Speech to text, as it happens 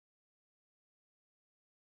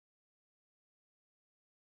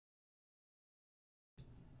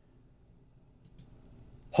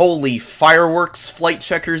Holy fireworks, flight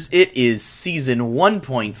checkers. It is season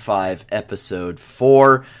 1.5, episode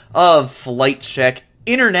 4 of Flight Check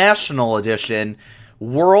International Edition.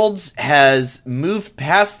 Worlds has moved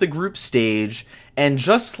past the group stage, and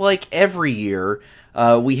just like every year,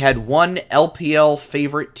 we had one LPL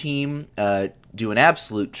favorite team do an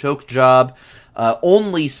absolute choke job.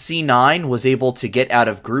 Only C9 was able to get out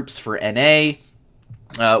of groups for NA.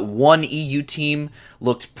 One EU team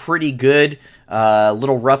looked pretty good, a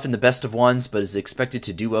little rough in the best of ones, but is expected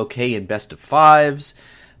to do okay in best of fives.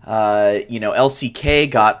 LCK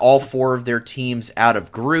got all four of their teams out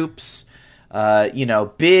of groups.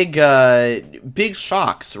 Big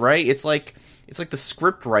shocks, right? It's like the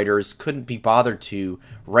script writers couldn't be bothered to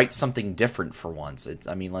write something different for once.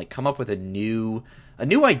 Come up with a new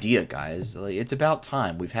idea, guys. It's about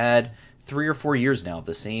time. We've had 3 or 4 years now of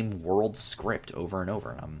the same world script over and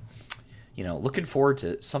over. I'm, looking forward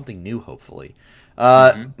to something new, hopefully.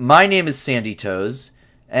 My name is Sandy Toes,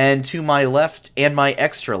 and to my left and my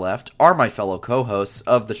extra left are my fellow co-hosts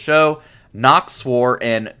of the show, Noxwar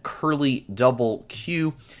and Curly Double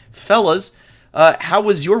Q. Fellas, how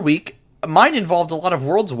was your week? Mine involved a lot of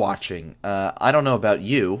Worlds watching. I don't know about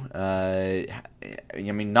you.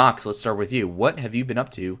 Nox, let's start with you. What have you been up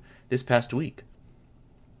to this past week?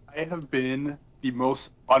 I have been the most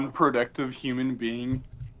unproductive human being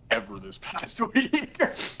ever this past week.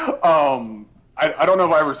 I don't know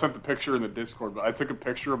if I ever sent the picture in the Discord, but I took a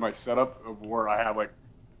picture of my setup of where I have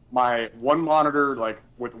my one monitor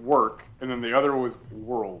with work, and then the other was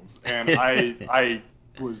Worlds, and I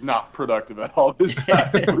was not productive at all this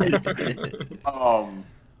past week.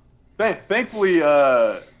 Thankfully,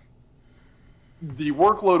 the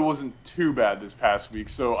workload wasn't too bad this past week.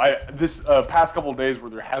 So this past couple of days where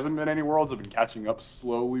there hasn't been any Worlds, I've been catching up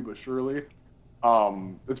slowly but surely.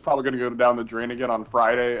 It's probably going to go down the drain again on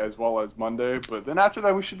Friday as well as Monday. But then after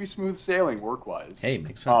that, we should be smooth sailing work-wise. Hey,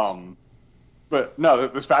 makes sense. But no,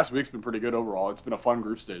 this past week's been pretty good overall. It's been a fun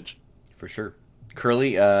group stage. For sure.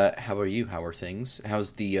 Curly, how are you? How are things?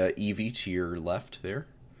 How's the Eevee to your left there?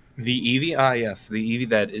 The Eevee? Yes. The Eevee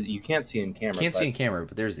that you can't see in camera. Can't see in camera,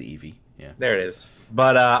 but there's the Eevee. Yeah. There it is.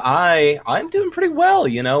 But I'm doing pretty well,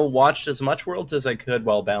 watched as much Worlds as I could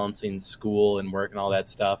while balancing school and work and all that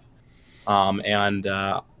stuff. And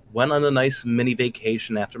went on a nice mini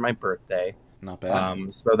vacation after my birthday. Not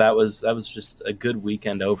bad. So that was just a good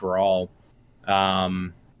weekend overall.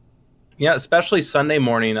 Especially Sunday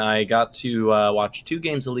morning, I got to watch 2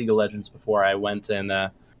 games of League of Legends before I went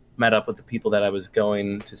and met up with the people that I was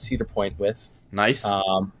going to Cedar Point with. Nice.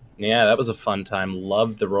 Yeah, that was a fun time.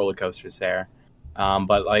 Loved the roller coasters there.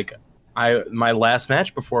 But my last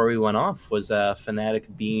match before we went off was Fnatic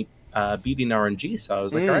beating RNG, so I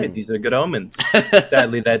was like, all right, these are good omens.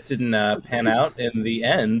 Sadly, that didn't pan out in the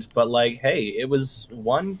end, but hey, it was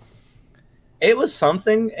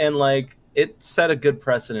something, and it set a good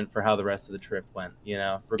precedent for how the rest of the trip went,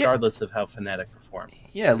 regardless of how Fnatic performed.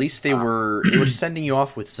 Yeah, at least they were sending you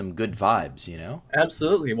off with some good vibes,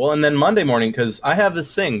 Absolutely. Well, and then Monday morning, because I have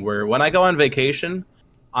this thing where when I go on vacation,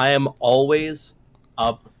 I am always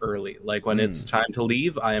up early. When it's time to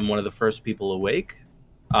leave, I am one of the first people awake.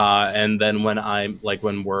 And then when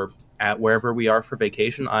we're at wherever we are for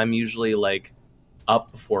vacation, I'm usually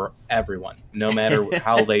up before everyone, no matter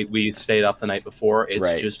how late we stayed up the night before.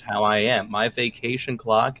 It's just how I am. My vacation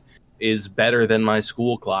clock is better than my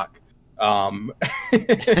school clock.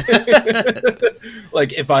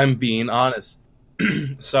 If I'm being honest.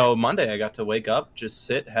 So Monday I got to wake up, just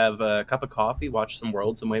sit, have a cup of coffee, watch some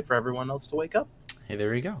Worlds, and wait for everyone else to wake up. Hey,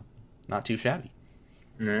 there you go. Not too shabby.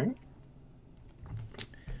 All right.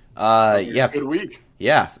 Good week.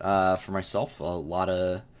 Yeah, for myself, a lot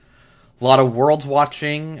of Worlds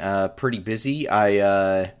watching. Pretty busy.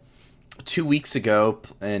 I 2 weeks ago,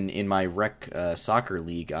 in my rec soccer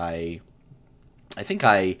league, I think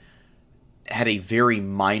I had a very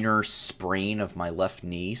minor sprain of my left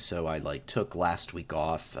knee, so I took last week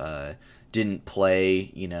off. Didn't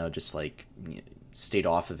play, just stayed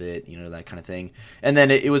off of it, that kind of thing. And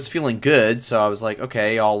then it was feeling good, so I was like,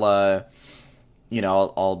 okay, I'll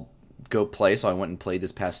go play. So I went and played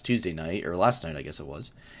this past Tuesday night, or last night, I guess it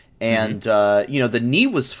was. And, the knee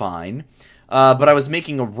was fine, but I was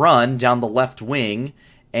making a run down the left wing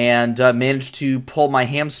and managed to pull my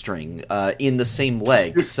hamstring in the same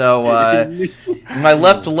leg. So my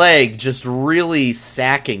left leg just really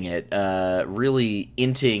sacking it, really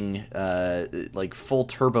inting, full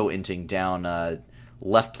turbo inting down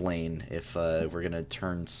left lane, if we're going to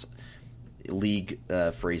turn league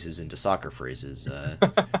phrases into soccer phrases.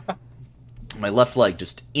 My left leg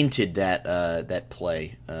just inted that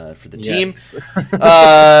play for the team.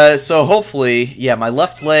 So hopefully, yeah, my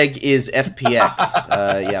left leg is FPX.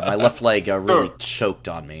 My left leg really choked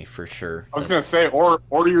on me for sure. I was gonna say, or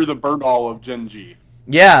you're the Birdall of Gen G.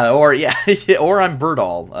 Yeah, or I'm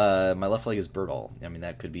Birdall. My left leg is Birdall. I mean,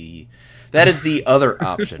 that is the other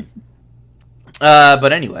option.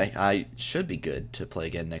 But anyway, I should be good to play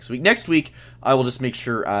again next week. Next week, I will just make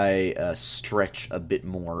sure I stretch a bit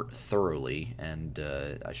more thoroughly, and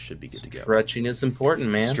I should be good to go. Stretching is important,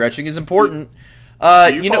 man. Stretching is important.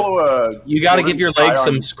 You got to give your legs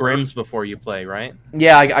some scrims before you play, right?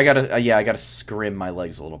 Yeah, I gotta scrim my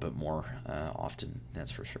legs a little bit more often.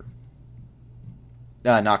 That's for sure.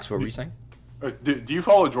 Knox, what were you saying? Do you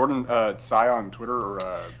follow Jordan Tsai on Twitter or?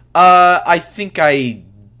 I think I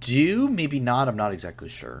do, maybe not. I'm not exactly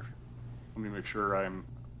sure. Let me make sure I'm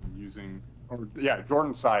using.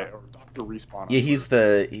 Jordan Tsai or Dr. Respawn. Yeah, he's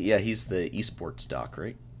the esports doc,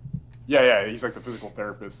 right? Yeah, he's like the physical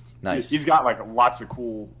therapist. Nice. He's got like lots of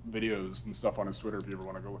cool videos and stuff on his Twitter if you ever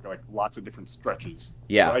want to go look at like lots of different stretches.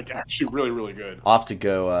 Yeah, so, like actually really really good. I'll have to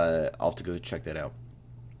go check that out.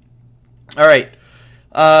 All right.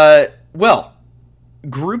 Well,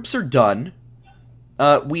 groups are done.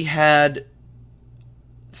 We had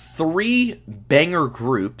 3 banger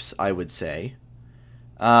groups, I would say,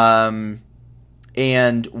 and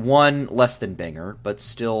 1 less than banger, but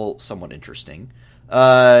still somewhat interesting.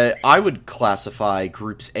 I would classify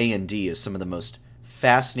groups A and D as some of the most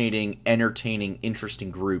fascinating, entertaining,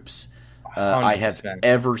 interesting groups I have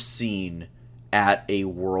ever seen at a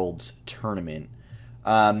Worlds tournament.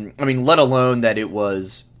 I mean, let alone that it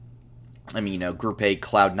was, Group A,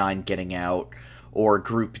 Cloud9 getting out, or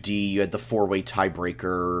Group D, you had the 4-way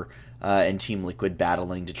tiebreaker, and Team Liquid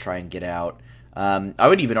battling to try and get out. I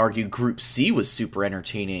would even argue Group C was super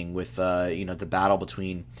entertaining with, the battle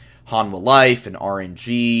between Hanwha Life and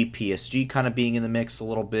RNG, PSG kind of being in the mix a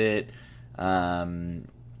little bit, Fnatic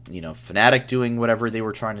doing whatever they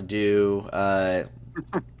were trying to do, a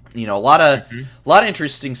lot of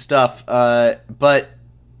interesting stuff, but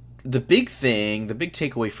the big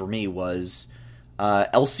takeaway for me was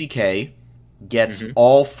LCK gets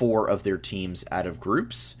all 4 of their teams out of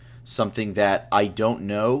groups, something that I don't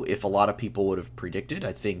know if a lot of people would have predicted.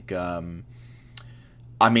 I think, I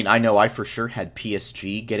know I for sure had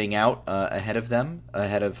PSG getting out ahead of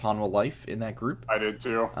Hanwha Life in that group. I did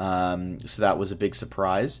too. So that was a big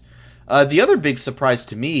surprise. The other big surprise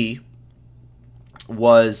to me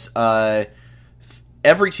was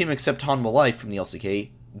every team except Hanwha Life from the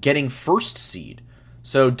LCK getting first seed.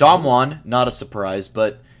 So Damwon, not a surprise,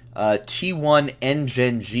 but T1 and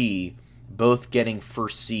Gen G both getting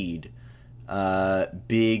first seed.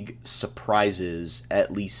 Big surprises,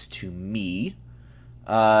 at least to me.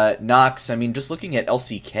 Nox, just looking at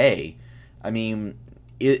LCK,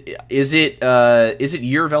 is it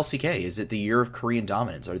year of LCK? Is it the year of Korean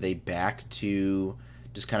dominance? Are they back to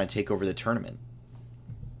just kind of take over the tournament?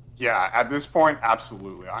 Yeah, at this point,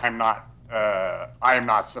 absolutely. I am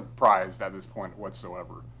not surprised at this point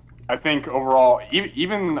whatsoever. I think overall,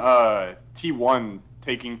 even T1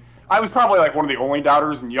 taking, I was probably like one of the only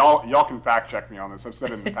doubters, and y'all can fact check me on this. I've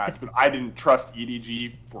said it in the past, but I didn't trust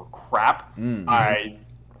EDG for crap. Mm-hmm.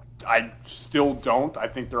 I still don't. I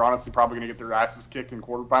think they're honestly probably going to get their asses kicked in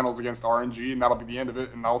quarterfinals against RNG, and that'll be the end of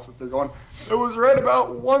it. And I'll sit there going, "I was right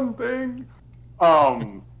about one thing."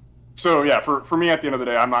 So yeah, for me at the end of the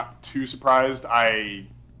day, I'm not too surprised. I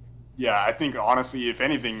think honestly, if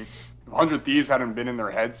anything, if 100 Thieves hadn't been in their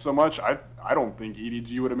heads so much, I don't think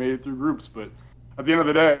EDG would have made it through groups. But at the end of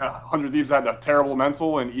the day, 100 Thieves had a terrible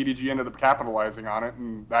mental, and EDG ended up capitalizing on it,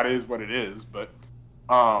 and that is what it is. But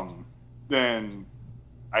then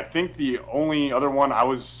I think the only other one I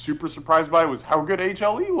was super surprised by was how good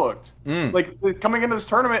HLE looked. Like coming into this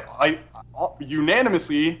tournament,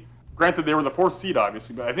 unanimously, granted they were the 4th seed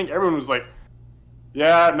obviously, but I think everyone was like,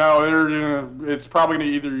 yeah, no, it's probably going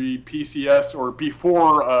to either be PCS or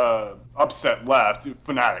before upset left,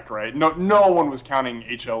 Fnatic, right? No one was counting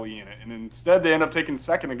HLE in it, and instead they end up taking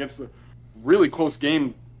second against a really close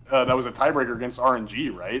game that was a tiebreaker against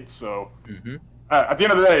RNG, right? So at the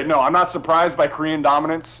end of the day, no, I'm not surprised by Korean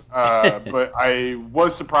dominance, but I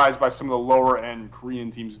was surprised by some of the lower end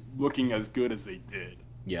Korean teams looking as good as they did.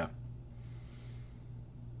 Yeah.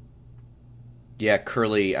 Yeah,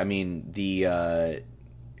 Curly, I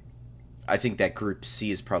think that Group C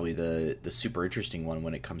is probably the super interesting one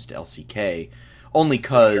when it comes to LCK, only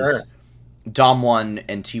because Damwon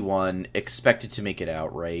and T1 expected to make it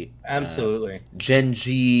out, right? Absolutely. Gen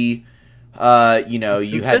G, you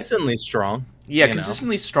consistently strong. Yeah, you know?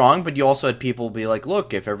 consistently strong, but you also had people be like,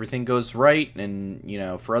 look, if everything goes right,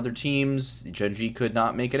 and, for other teams, Gen.G could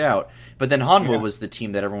not make it out. But then Hanwha Yeah. was the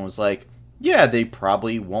team that everyone was like, yeah, they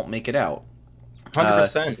probably won't make it out.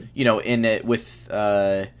 100%. In it with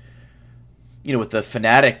with the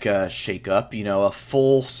Fnatic shakeup, a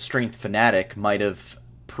full strength Fnatic might have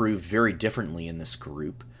proved very differently in this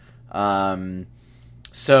group. So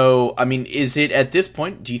I mean, is it at this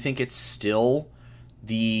point? Do you think it's still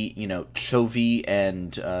the Chovy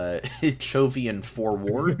and Chovy and Four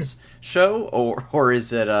Wards show, or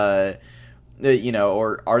is it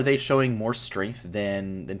or are they showing more strength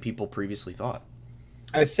than people previously thought?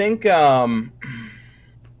 I think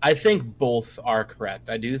both are correct.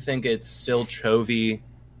 I do think it's still Chovy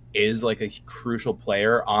is like a crucial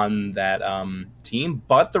player on that team,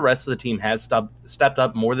 but the rest of the team has stepped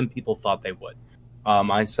up more than people thought they would,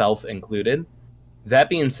 myself included. That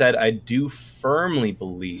being said, I do firmly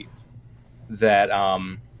believe that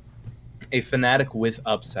a Fnatic with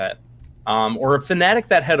upset, or a Fnatic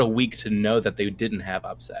that had a week to know that they didn't have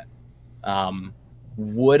upset,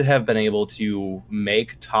 would have been able to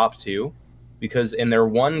make top 2, because in their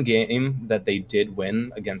one game that they did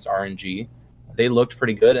win against RNG, they looked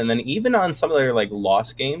pretty good. And then even on some of their like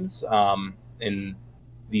lost games in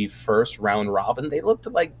the first round robin, they looked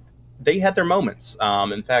like they had their moments.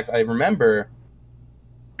 In fact, I remember,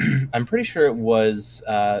 I'm pretty sure it was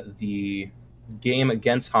the game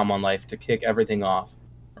against Hamon Life to kick everything off.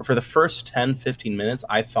 For the first 10, 15 minutes,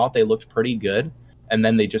 I thought they looked pretty good, and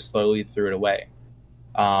then they just slowly threw it away.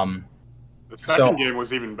 The second game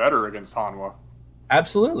was even better against Hanwha.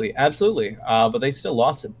 Absolutely. But they still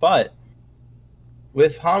lost it. But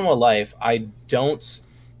with Hanwha Life,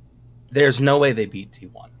 there's no way they beat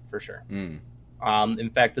T1, for sure. In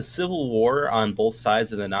fact, the civil war on both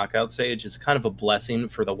sides of the knockout stage is kind of a blessing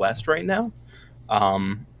for the West right now.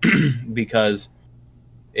 Because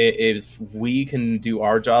if we can do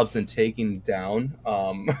our jobs in taking down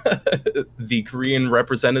the Korean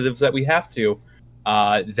representatives that we have to,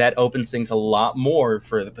 that opens things a lot more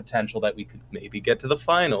for the potential that we could maybe get to the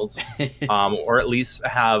finals, or at least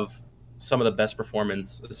have some of the best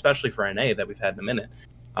performance, especially for NA, that we've had in a minute.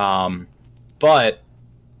 But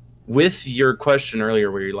with your question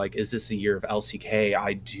earlier where you're like, is this a year of LCK?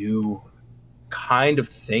 I do kind of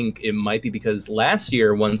think it might be, because last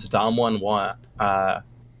year, once Damwon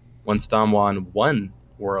won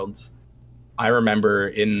Worlds, I remember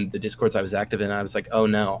in the Discords I was active in, I was like, oh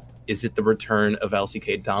no, is it the return of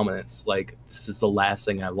LCK dominance? Like, this is the last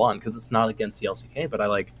thing I want, because it's not against the LCK, but I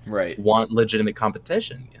want legitimate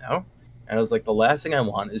competition, And I was like, the last thing I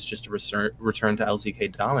want is just to return to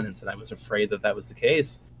LCK dominance, and I was afraid that was the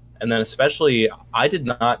case. And then especially, I did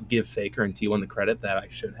not give Faker and T1 the credit that I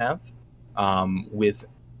should have, with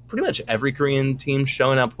pretty much every Korean team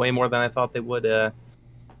showing up way more than I thought they would.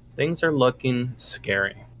 Things are looking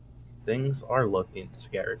scary. Things are looking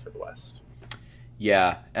scary for the West.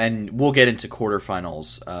 Yeah, and we'll get into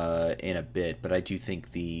quarterfinals in a bit, but I do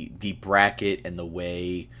think the bracket and the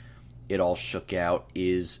way it all shook out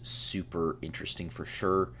is super interesting for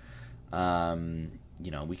sure.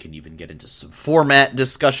 We can even get into some format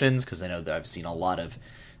discussions, because I know that I've seen a lot of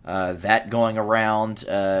that going around.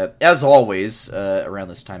 As always, around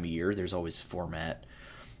this time of year, there's always format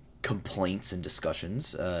complaints and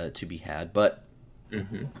discussions to be had. But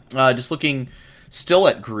just looking still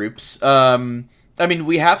at groups, I mean,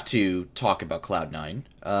 we have to talk about Cloud9,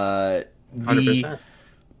 the 100%.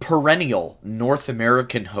 perennial North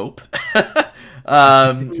American hope.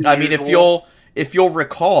 I mean, if you'll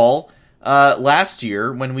recall, last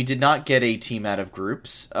year when we did not get a team out of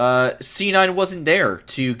groups, C9 wasn't there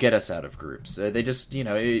to get us out of groups. They just,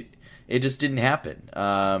 it just didn't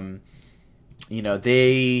happen.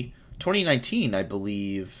 They 2019, I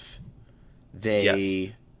believe,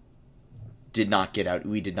 they did not get out.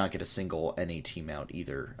 We did not get a single NA team out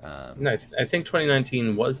either. No, I think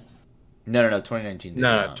 2019 was... No, 2019.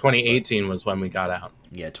 No, 2018 was when we got out.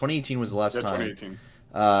 Yeah, 2018 was the last time.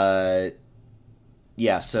 2018.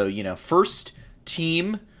 Yeah, so, first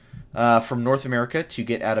team from North America to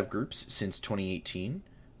get out of groups since 2018.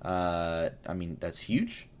 I mean, that's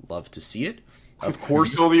huge. Love to see it. Of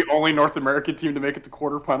course. Still the only North American team to make it to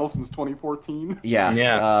quarterfinals since 2014.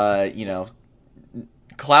 Yeah.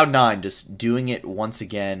 Cloud9 just doing it once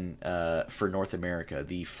again for North America,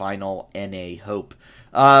 the final NA hope.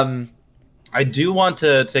 I do want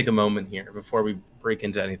to take a moment here before we break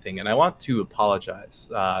into anything, and I want to apologize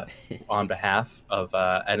on behalf of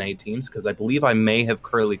NA teams, because I believe I may have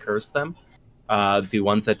curly cursed them, the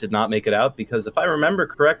ones that did not make it out, because if I remember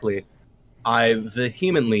correctly, I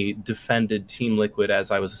vehemently defended Team Liquid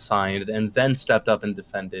as I was assigned, and then stepped up and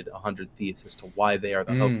defended 100 Thieves as to why they are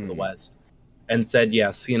the hope for the West, and said, yeah,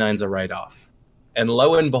 C9's a write-off. And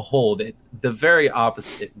lo and behold, the very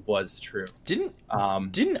opposite was true. Didn't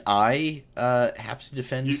I have to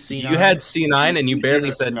defend C9? You had C9 and you barely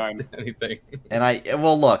had said C9. anything. And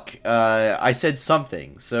I said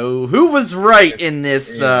something. So who was right in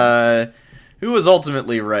this? Who was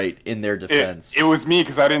ultimately right in their defense? It was me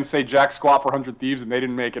because I didn't say jack squat for 100 Thieves and they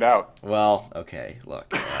didn't make it out. Well, okay.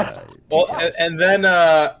 Look. Well, details. and then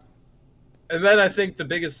I think the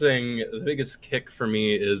biggest kick for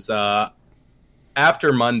me is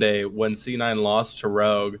after Monday when C9 lost to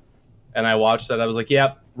Rogue, and I watched that, I was like,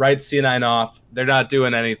 "Yep, write C9 off. They're not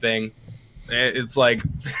doing anything." It's like,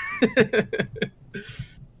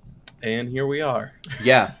 and here we are.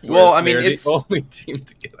 Yeah. Well, I mean, it's the only team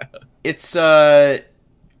to get out. It's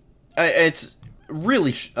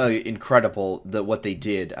really incredible that what they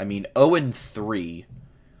did. I mean, 0-3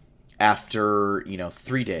 after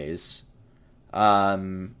 3 days,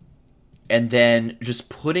 and then just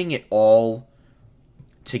putting it all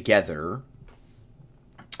together.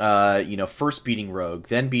 First beating Rogue,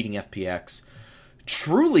 then beating FPX,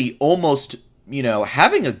 truly almost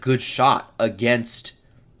having a good shot against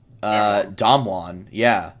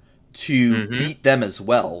Damwon, to beat them as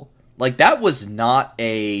well. Like, that was not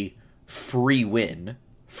a free win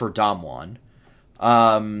for Damwon.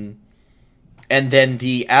 And then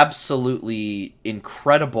the absolutely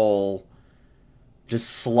incredible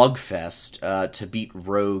just slugfest to beat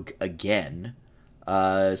Rogue again.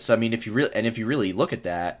 So I mean, if you really look at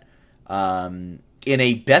that, in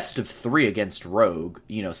a best of 3 against Rogue,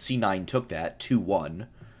 C9 took that 2-1.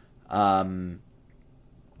 I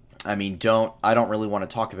mean, I don't really want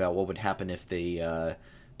to talk about what would happen if they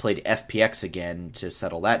played FPX again to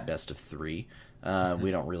settle that best of 3.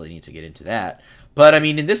 We don't really need to get into that. But I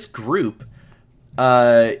mean, in this group,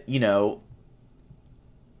 a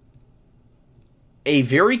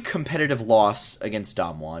very competitive loss against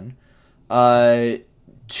Damwon,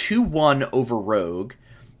 2-1 over Rogue,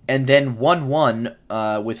 and then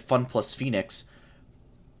 1-1 with Fun Plus Phoenix.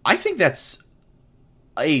 I think that's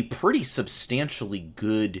a pretty substantially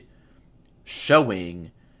good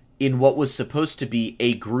showing in what was supposed to be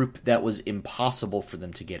a group that was impossible for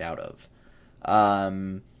them to get out of.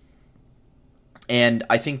 And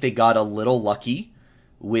I think they got a little lucky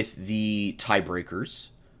with the tiebreakers,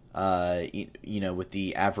 with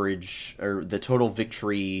the average or the total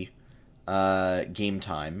victory game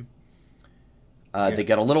time. They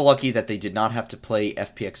got a little lucky that they did not have to play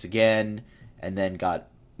FPX again, and then got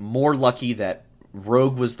more lucky that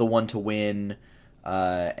Rogue was the one to win,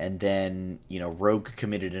 and then, Rogue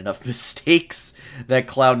committed enough mistakes that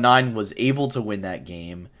Cloud9 was able to win that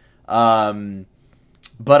game.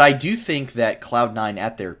 But I do think that Cloud9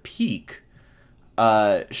 at their peak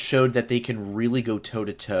showed that they can really go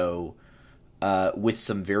toe-to-toe with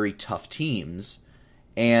some very tough teams,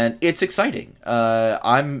 and it's exciting.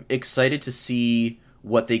 I'm excited to see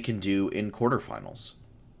what they can do in quarterfinals.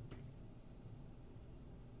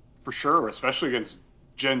 For sure, especially against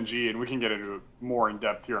Gen G, and we can get into it more in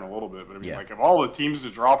depth here in a little bit. But I mean, like, of all the teams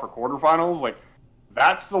to draw for quarterfinals, like,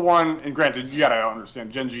 that's the one. And granted, you gotta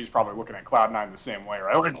understand, Gen G is probably looking at Cloud9 the same way,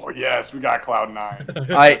 right? Like, oh yes, we got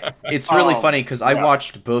Cloud9. It's really funny because I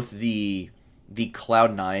watched both the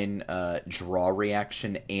Cloud9 draw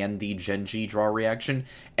reaction and the Gen G draw reaction,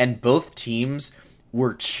 and both teams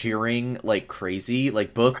were cheering like crazy.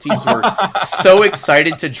 Like, both teams were so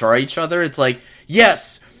excited to draw each other. It's like,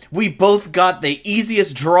 yes, we both got the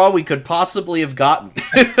easiest draw we could possibly have gotten.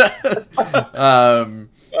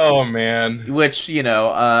 Oh, man. Which,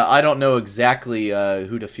 I don't know exactly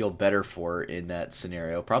who to feel better for in that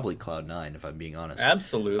scenario. Probably Cloud9, if I'm being honest.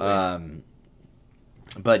 Absolutely.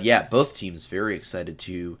 But yeah, both teams very excited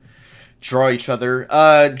to draw each other.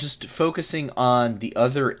 Just focusing on the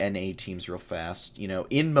other NA teams real fast.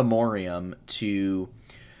 In memoriam to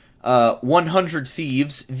 100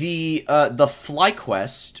 Thieves, the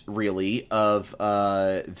FlyQuest really of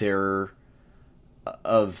their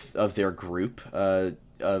group,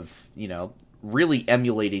 of really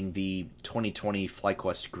emulating the 2020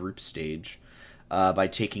 FlyQuest group stage by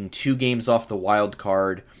taking 2 games off the wild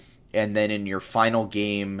card, and then in your final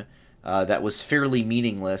game that was fairly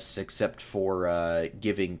meaningless except for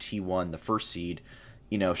giving T1 the first seed,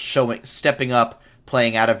 stepping up,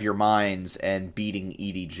 playing out of your minds, and beating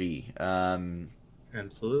EDG.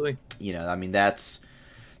 Absolutely. I mean, that's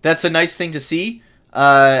a nice thing to see.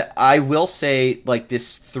 I will say, like,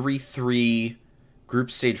 this 3-3 group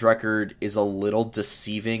stage record is a little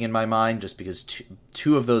deceiving in my mind, just because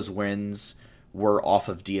two of those wins were off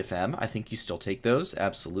of DFM. I think you still take those,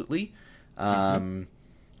 absolutely.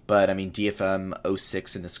 But, I mean, DFM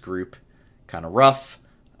 06 in this group, kind of rough.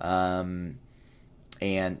 And,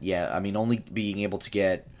 yeah, I mean, only being able to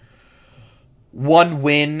get one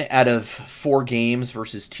win out of 4 games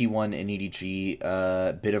versus T1 and EDG,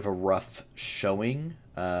 a bit of a rough showing.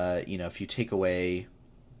 If you take away...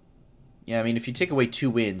 Yeah, I mean, if you take away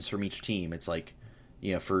 2 wins from each team, it's like,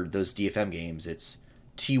 for those DFM games, it's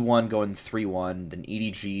T1 going 3-1, then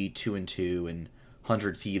EDG 2-2, and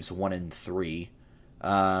 100 Thieves 1-3.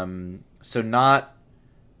 So not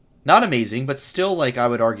amazing, but still, like, I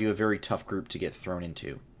would argue a very tough group to get thrown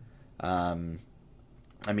into. I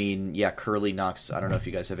mean, yeah, Curly, Nox, I don't know if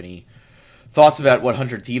you guys have any thoughts about what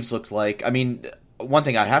 100 Thieves looked like. I mean, one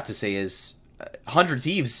thing I have to say is 100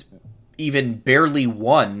 Thieves even barely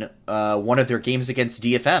won one of their games against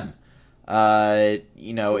DFM.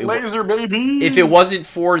 Laser, baby! If it wasn't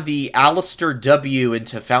for the Alistair W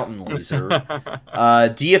into Fountain Laser,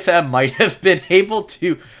 DFM might have been able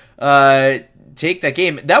to take that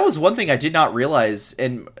game. That was one thing I did not realize,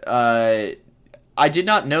 and I did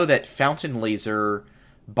not know that Fountain Laser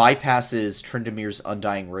bypasses Trindamir's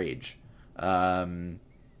Undying Rage.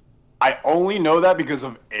 I only know that because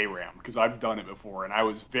of ARAM, because I've done it before, and I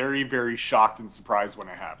was very, very shocked and surprised when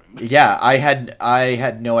it happened. Yeah, I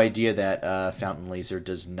had no idea that Fountain Laser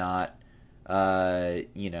does not, that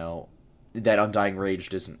Undying Rage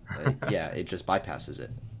doesn't. It just bypasses it.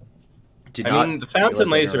 The Fountain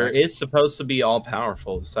Laser is supposed to be all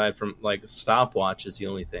powerful. Aside from like Stopwatch is the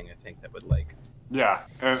only thing I think that would like. Yeah,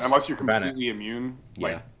 and unless you're completely immune,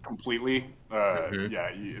 completely,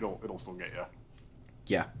 it'll still get you.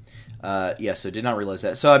 Yeah. So did not realize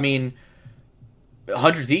that. So I mean,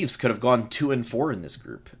 100 Thieves could have gone 2-4 in this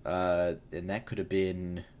group, and that could have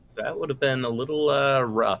been. That would have been a little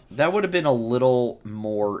rough. That would have been a little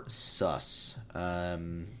more sus.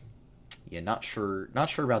 Not sure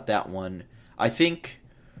about that one. I think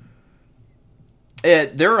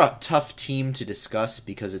they're a tough team to discuss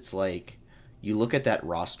because it's like you look at that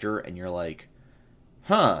roster and you're like,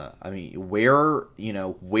 I mean, where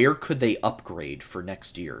could they upgrade for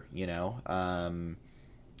next year? I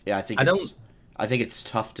think it's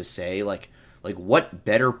tough to say. Like what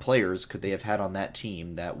better players could they have had on that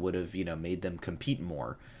team that would have made them compete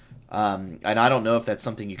more? And I don't know if that's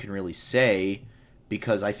something you can really say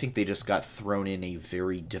because I think they just got thrown in a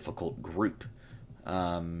very difficult group.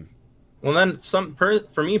 Well, then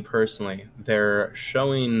for me personally, their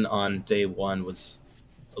showing on day one was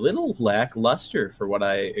a little lackluster for what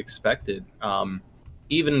I expected.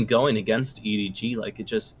 Even going against EDG,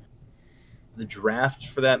 the draft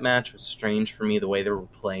for that match was strange for me. The way they were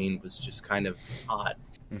playing was just kind of odd,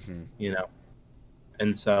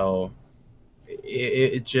 And so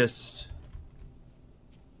it just,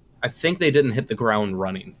 I think they didn't hit the ground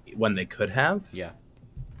running when they could have. Yeah.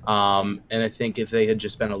 And I think if they had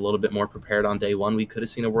just been a little bit more prepared on day one, we could have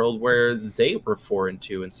seen a world where they were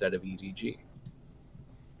 4-2 instead of EDG.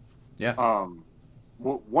 Yeah.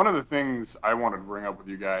 One of the things I wanted to bring up with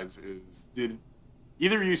you guys is, did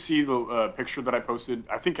either of you see the picture that I posted?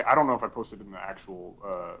 I don't know if I posted it in the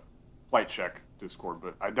actual Flight Check Discord,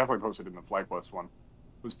 but I definitely posted it in the FlyQuest one.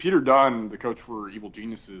 It was Peter Dunn, the coach for Evil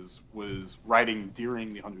Geniuses, was writing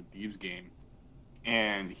during the 100 Thieves game,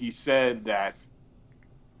 and he said that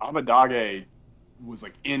Abadage was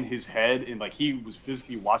like in his head, and like he was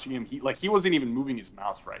physically watching him. He wasn't even moving his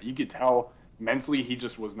mouse right. You could tell mentally he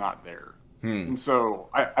just was not there. And so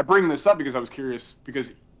I bring this up because I was curious,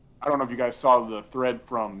 because I don't know if you guys saw the thread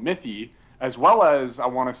from Mithy, as well as I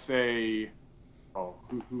want to say,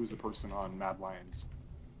 who was the person on Mad Lions?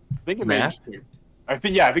 I think it may have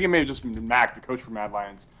just been Mac, the coach for Mad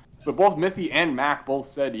Lions. But both Mithy and Mac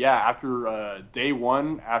both said, after day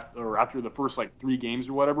one, after the first 3 games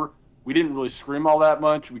or whatever, we didn't really scrim all that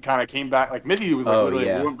much. We kind of came back. Like Mithy was we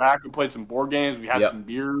went back, we played some board games, we had some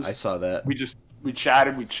beers. I saw that. We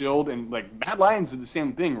chatted, we chilled, and Mad Lions did the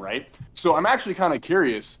same thing, right? So I'm actually kind of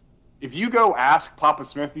curious, if you go ask Papa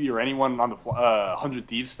Smithy or anyone on the 100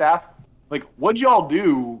 Thieves staff, what'd y'all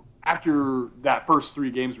do after that first 3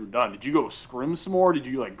 games were done? Did you go scrim some more? Did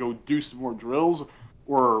you go do some more drills?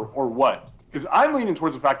 Or what? Because I'm leaning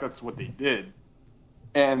towards the fact that's what they did.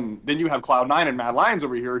 And then you have Cloud9 and Mad Lions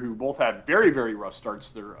over here, who both had very, very rough starts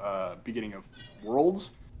their beginning of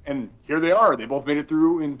Worlds. And here they are. They both made it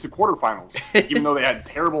through into quarterfinals, even though they had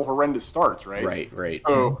terrible, horrendous starts, right? Right.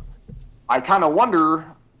 So I kind of wonder,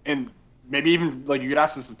 and maybe even you could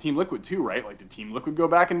ask this of Team Liquid too, right? Did Team Liquid go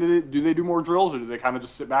back and do they do more drills, or do they kind of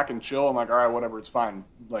just sit back and chill and all right, whatever, it's fine.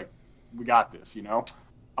 We got this,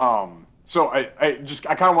 So I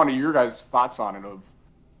kind of wanted your guys' thoughts on it. Of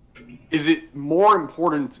is it more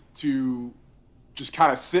important to just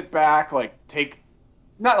kind of sit back, like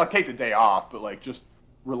not like take the day off, but like just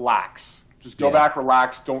relax. Just go back,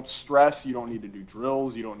 relax. Don't stress. You don't need to do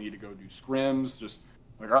drills. You don't need to go do scrims. Just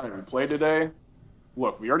like, all right, we played today.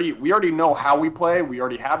 Look, we already know how we play. We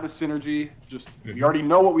already have the synergy. Just we already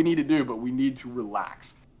know what we need to do, but we need to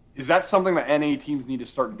relax. Is that something that NA teams need to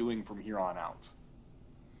start doing from here on out?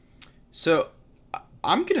 So,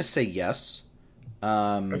 I'm gonna say yes.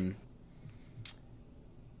 Yeah,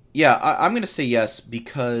 I'm gonna say yes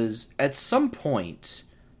because at some point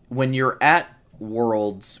when you're at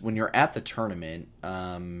Worlds, when you're at the tournament,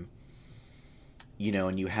 you know,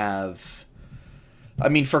 and you have, I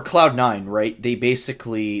mean, for Cloud9, right? They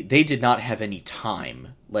did not have any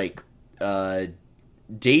time. Like,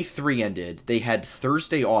 day 3 ended, they had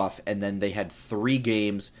Thursday off, and then they had 3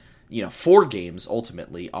 games, you know, 4 games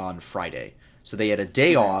ultimately on Friday. So they had a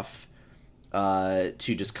day off to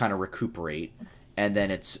just kind of recuperate, and then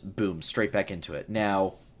it's boom, straight back into it.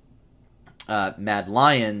 Now, Mad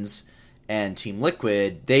Lions and Team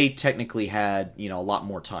Liquid, they technically had, you know, a lot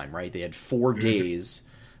more time, right? They had 4 days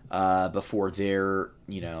before their,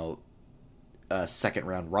 you know, second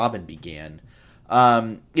round robin began.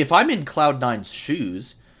 If I'm in Cloud9's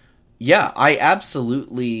shoes, yeah, I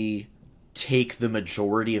absolutely take the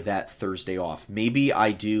majority of that Thursday off. Maybe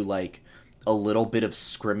I do like a little bit of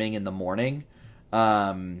scrimming in the morning,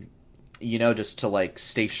 you know, just to like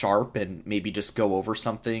stay sharp and maybe just go over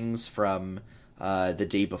some things from the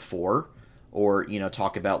day before, or, you know,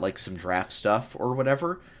 talk about like some draft stuff or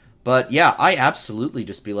whatever. But yeah, I absolutely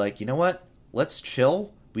just be like, you know what? Let's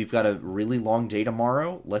chill. We've got a really long day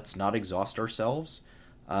tomorrow. Let's not exhaust ourselves.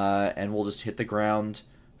 And we'll just hit the ground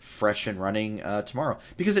fresh and running tomorrow.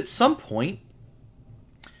 Because at some point,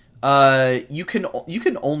 you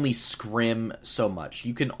can only scrim so much.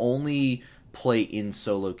 You can only play in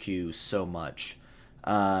solo queue so much.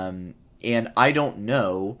 And I don't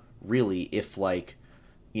know, really, if, like,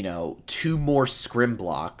 you know, 2 more scrim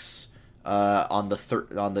blocks on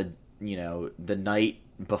the you know, the night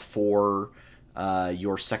before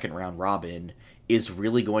your second round robin is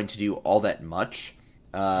really going to do all that much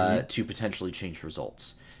to potentially change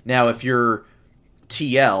results. Now, if you're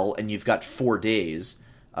TL and you've got 4 days,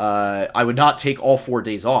 I would not take all 4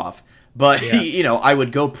 days off, but you know, I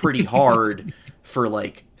would go pretty hard for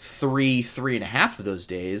like 3.5 of those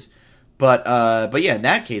days. But yeah, in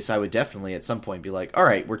that case, I would definitely at some point be like, all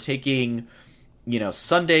right, we're taking, you know,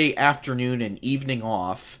 Sunday afternoon and evening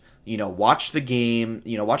off. You know, watch the game.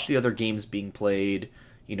 You know, watch the other games being played.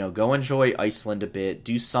 You know, go enjoy Iceland a bit.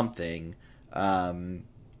 Do something.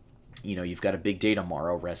 You know, you've got a big day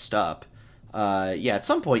tomorrow. Rest up. Yeah, at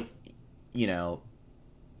some point, you know,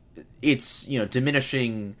 it's, you know,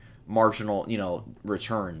 diminishing marginal, you know,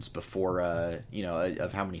 returns before, you know,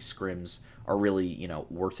 of how many scrims are really, you know,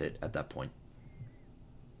 worth it at that point.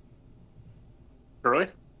 Really?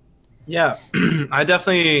 Yeah, I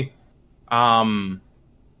definitely, I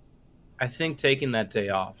think taking that day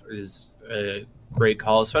off is a great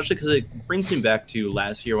call, especially because it brings me back to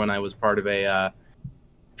last year when I was part of a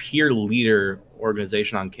peer leader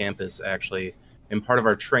organization on campus, actually. And part of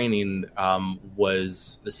our training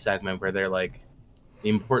was the segment where they're like, the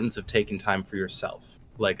importance of taking time for yourself,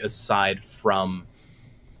 like aside from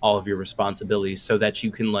all of your responsibilities, so that you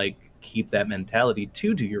can like keep that mentality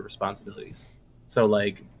to do your responsibilities. So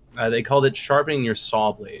like they called it sharpening your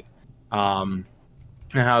saw blade. And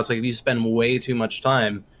how it's like if you spend way too much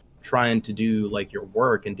time trying to do like your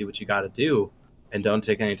work and do what you got to do and don't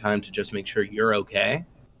take any time to just make sure you're okay,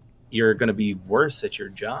 you're going to be worse at your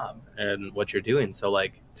job and what you're doing. So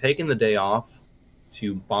like taking the day off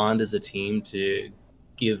to bond as a team, to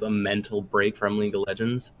give a mental break from League of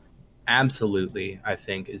Legends, absolutely, I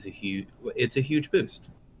think is a huge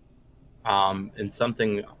boost. And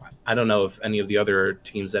something, I don't know if any of the other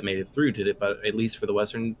teams that made it through did it, but at least for the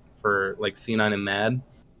Western, for like C9 and Mad,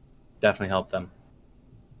 definitely helped them.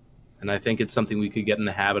 And I think it's something we could get in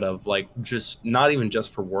the habit of, like, just not even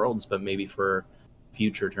just for Worlds, but maybe for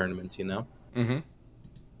future tournaments, you know? Mm-hmm.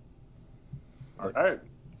 All right.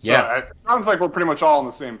 So Yeah. it sounds like we're pretty much all on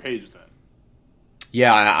the same page then.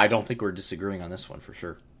 Yeah, I don't think we're disagreeing on this one for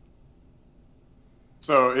sure.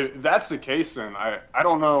 So if that's the case, then I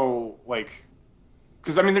don't know, like,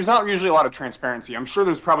 because I mean, there's not usually a lot of transparency. I'm sure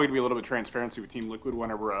there's probably gonna be a little bit of transparency with Team Liquid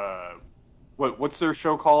whenever what's their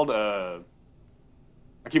show called?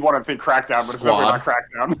 I keep wanting to think Crackdown, but it's definitely not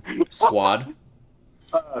Crackdown. Squad.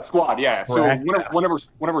 Squad, yeah. So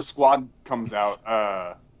whenever Squad comes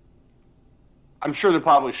out, I'm sure they'll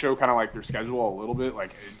probably show kind of like their schedule a little bit,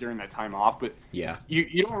 like during that time off. But Yeah,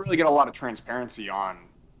 you don't really get a lot of transparency on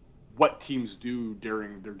what teams do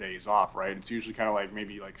during their days off, right? It's usually kind of like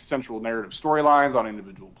maybe like central narrative storylines on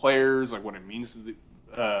individual players, like what it means to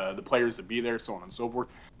the players to be there, so on and so forth.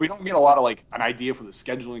 We don't get a lot of like an idea for the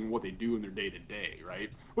scheduling and what they do in their day to day, right?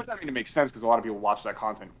 Which I mean, it makes sense because a lot of people watch that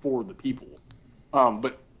content for the people.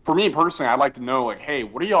 But for me personally, I'd like to know like, hey,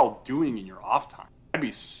 what are y'all doing in your off time? I'd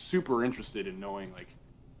be super interested in knowing like,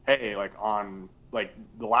 hey, like on like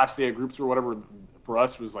the last day of groups or whatever for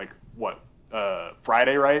us was like what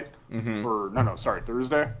Friday, right? Mm-hmm. Or no, sorry,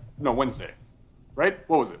 Thursday? No, Wednesday, right?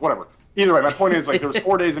 What was it? Whatever. Either way, my point is like there was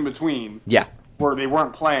 4 days in between. Yeah. Where they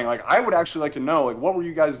weren't playing. Like I would actually like to know like what were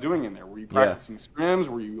you guys doing in there? Were you practicing scrims?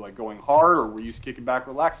 Were you like going hard, or were you just kicking back,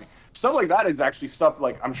 relaxing? Stuff like that is actually stuff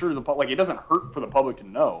like I'm sure like it doesn't hurt for the public to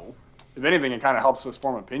know. If anything, it kind of helps us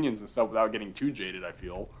form opinions and stuff without getting too jaded, I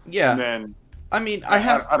feel. Yeah. And then I mean, I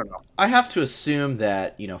don't know. I have to assume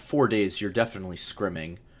that 4 days you're definitely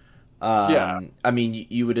scrimming. Yeah. I mean,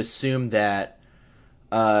 you would assume that.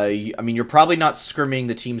 I mean, you're probably not scrimming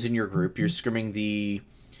the teams in your group. You're scrimming the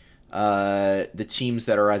teams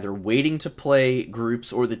that are either waiting to play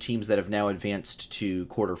groups or the teams that have now advanced to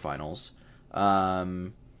quarterfinals.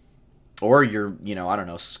 Or you're, I don't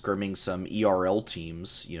know, scrimming some ERL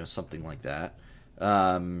teams, something like that.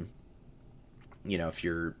 If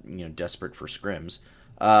you're, desperate for scrims.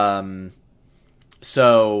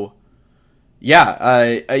 So,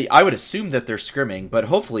 yeah, I would assume that they're scrimming, but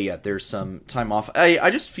hopefully, there's some time off. I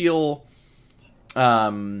just feel,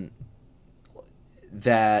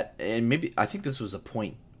 that, and maybe I think this was a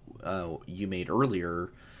point you made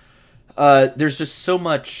earlier. There's just so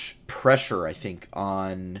much pressure, I think,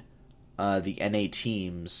 on the NA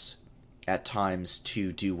teams at times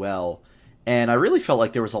to do well, and I really felt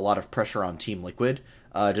like there was a lot of pressure on Team Liquid,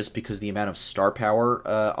 just because the amount of star power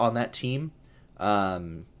on that team.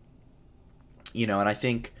 And I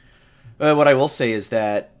think what I will say is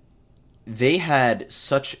that they had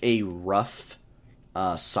such a rough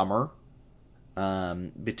summer.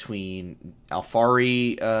 Between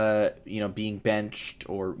Alfari, being benched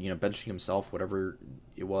or, benching himself, whatever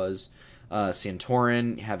it was,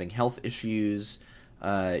 Santorin having health issues,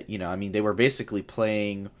 I mean, they were basically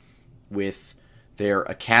playing with their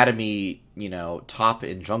academy, top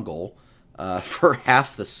in jungle, for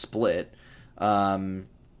half the split,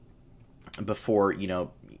 before,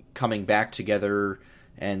 coming back together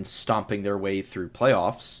and stomping their way through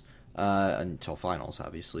playoffs, until finals,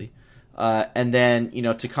 obviously. And then,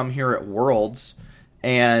 to come here at Worlds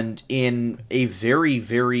and in a very,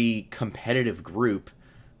 very competitive group,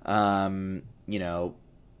 come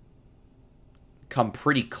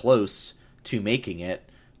pretty close to making it,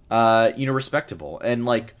 respectable. And,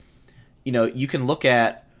 you can look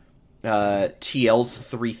at TL's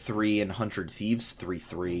 3-3 and 100 Thieves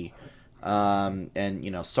 3-3.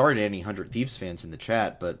 And, sorry to any 100 Thieves fans in the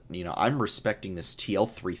chat, but, I'm respecting this TL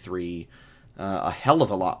 3-3 a hell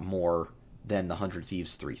of a lot more than the 100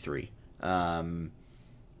 Thieves 3-3.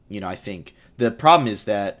 I think the problem is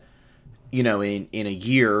that, in a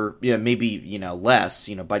year, maybe, less,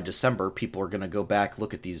 by December, people are going to go back,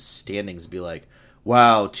 look at these standings and be like,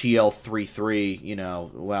 wow, TL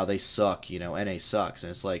 3-3, wow, they suck, NA sucks.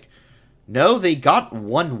 And it's like, no, they got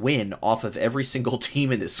one win off of every single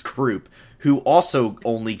team in this group, who also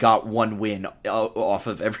only got one win off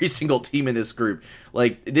of every single team in this group.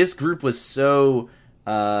 Like, this group was so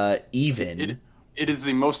even. It is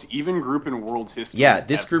the most even group in World's history. Yeah,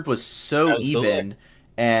 this group was so even,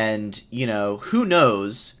 and, who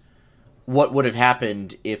knows what would have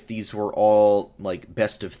happened if these were all,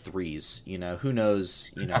 best of threes. Who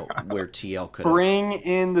knows, where TL could have. Bring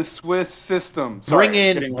in the Swiss system. Bring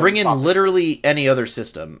in literally any other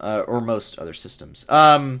system, or most other systems.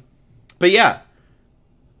 But yeah,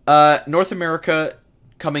 North America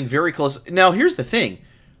coming very close. Now, here's the thing.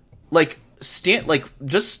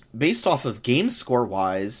 Just based off of game score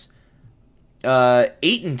wise,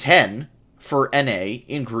 8-10 for NA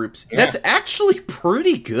in groups. Yeah. That's actually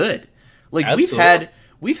pretty good. Absolutely.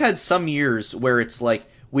 we've had some years where it's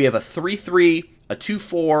we have a 3-3, a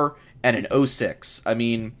 2-4, and an 0-6. I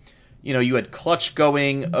mean, you had Clutch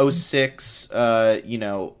going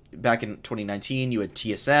 0-6, back in 2019, you had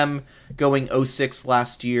TSM going 0-6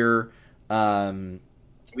 last year.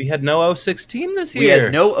 We had no 0-6 team this year. We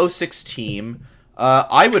had no 0-6 team.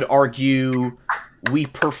 I would argue we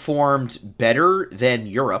performed better than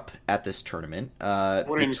Europe at this tournament. What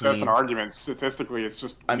do you mean that's an argument? Statistically, it's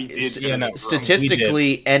just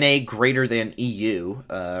statistically NA greater than EU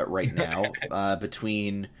right now.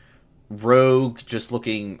 Between Rogue just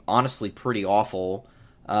looking honestly pretty awful,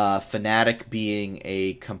 Fnatic being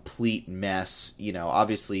a complete mess.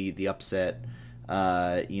 Obviously the upset,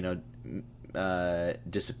 the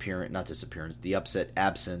upset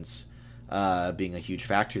absence being a huge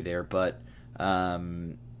factor there, but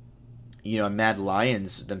Mad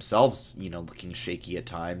Lions themselves, looking shaky at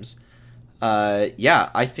times.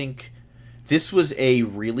 I think this was a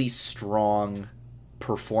really strong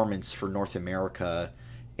performance for North America,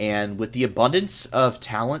 and with the abundance of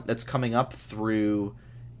talent that's coming up through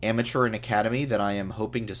Amateur and Academy that I am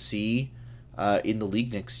hoping to see in the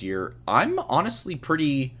league next year, I'm honestly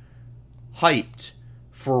pretty hyped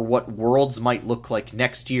for what Worlds might look like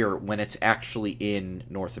next year when it's actually in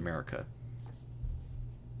North America.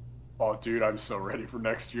 Oh, dude, I'm so ready for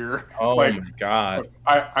next year. Oh my god!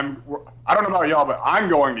 I don't know about y'all, but I'm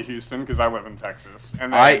going to Houston because I live in Texas,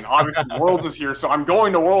 and then obviously Worlds is here, so I'm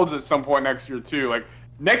going to Worlds at some point next year too. Like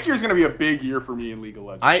next year is going to be a big year for me in League of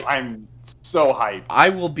Legends. I'm so hyped. I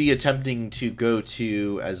will be attempting to go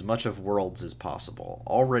to as much of Worlds as possible.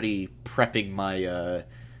 Already prepping my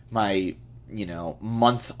my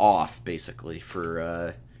month off basically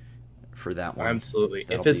for that one. Absolutely.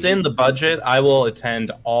 If it's in the budget, I will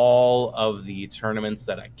attend all of the tournaments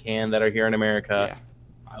that I can that are here in America.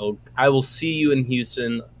 Yeah. I will see you in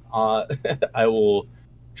Houston. I will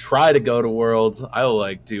try to go to Worlds. I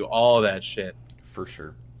will do all that shit. For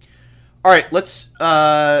sure. All right, let's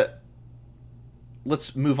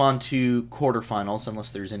move on to quarterfinals,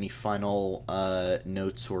 unless there's any final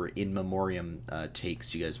notes or in memoriam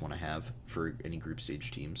takes you guys want to have for any group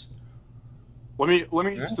stage teams. Let me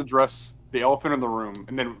just address the elephant in the room,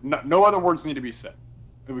 and then no other words need to be said.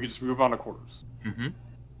 And we can just move on to quarters. Mm-hmm.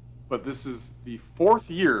 But this is the fourth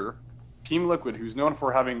year Team Liquid, who's known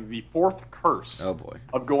for having the fourth curse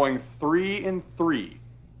of going 3-3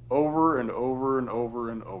 over and over and over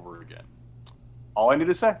and over again. All I need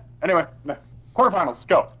to say. Anyway, quarterfinals,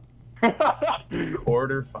 go.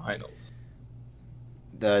 Quarterfinals.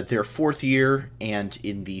 Their fourth year, and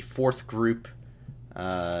in the fourth group,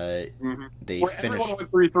 they finished. Everyone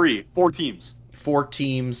went 3-3. 4 teams. 4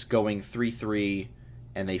 teams going 3-3,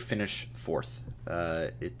 and they finish fourth.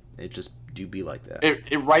 It just do be like that.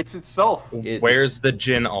 It writes itself. Where's the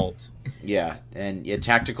Jhin ult? Yeah, and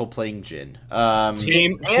tactical playing Jhin.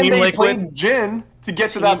 Team they Liquid played Jhin to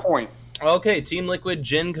get to that point. Okay, Team Liquid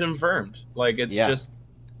Jhin confirmed. It's just.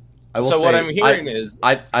 I will say, what I'm hearing is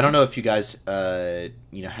I don't know if you guys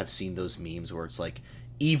have seen those memes where it's like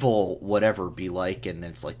evil whatever be like, and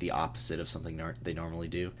then it's like the opposite of something they normally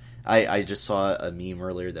do. I just saw a meme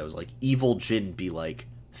earlier that was like evil Jhin be like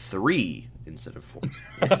 3 instead of 4.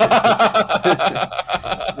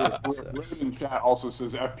 Living in chat also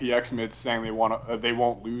says FPX mid saying they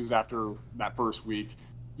won't lose after that first week.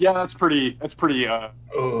 Yeah, that's pretty. Yeah,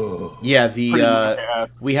 we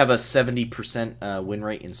have a 70% win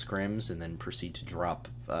rate in scrims, and then proceed to drop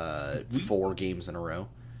 4 games in a row.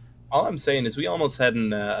 All I'm saying is we almost had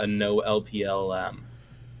a no LPL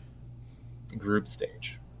group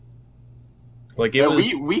stage.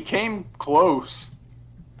 We came close.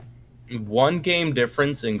 1 game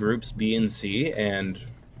difference in groups B and C, and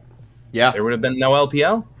there would have been no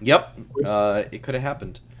LPL. Yep, it could have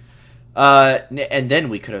happened. And then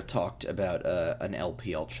we could have talked about an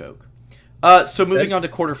LPL choke. So moving on to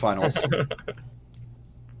quarterfinals.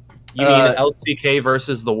 You mean LCK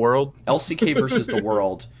versus the world? LCK versus the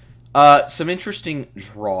world. Some interesting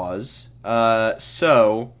draws.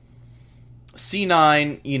 So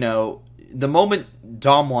C9, the moment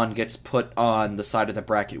Damwon gets put on the side of the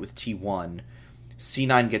bracket with T1,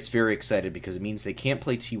 C9 gets very excited because it means they can't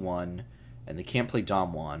play T1 and they can't play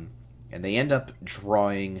Damwon, and they end up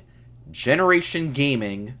drawing Generation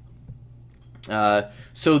Gaming.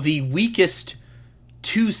 So the weakest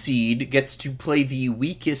 2 seed gets to play the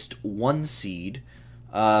weakest 1 seed.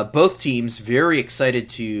 Both teams very excited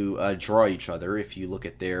to draw each other if you look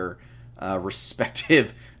at their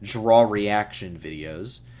respective draw reaction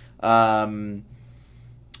videos.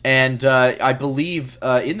 And I believe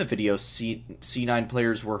in the video C9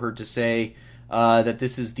 players were heard to say that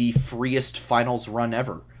this is the freest finals run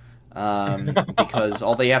ever. Because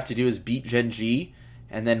all they have to do is beat Gen G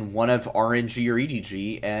and then one of RNG or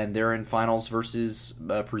EDG, and they're in finals versus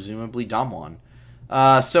presumably Damwon.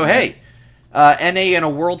 So hey, NA in a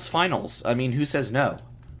Worlds finals. I mean, who says no?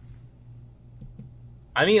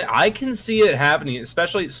 I mean, I can see it happening,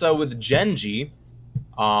 especially so with Gen G.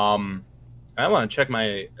 I want to check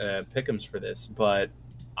my pick'ems for this, but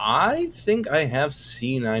I think I have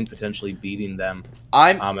C9 potentially beating them.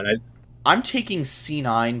 I'm taking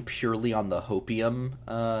C9 purely on the Hopium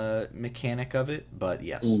mechanic of it, but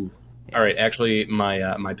yes. Ooh. Yeah. All right, actually, my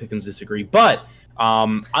pick'ems disagree, but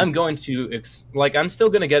I'm going to I'm still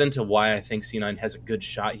going to get into why I think C9 has a good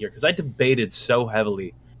shot here, because I debated so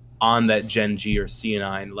heavily on that Gen G or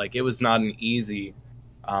C9. Like, it was not an easy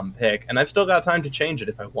pick, and I've still got time to change it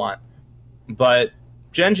if I want. But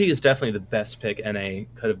Gen G is definitely the best pick NA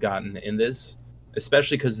could have gotten in this,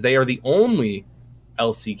 especially because they are the only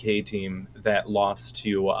LCK team that lost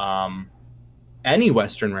to any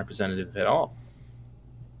Western representative at all.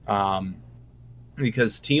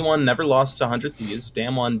 Because T1 never lost to 100 Thieves,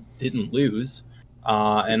 Damwon didn't lose,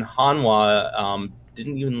 and Hanwha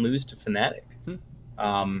didn't even lose to Fnatic.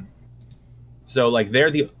 So like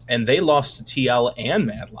they lost to TL and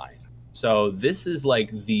Mad Lion. So this is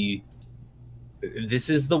like the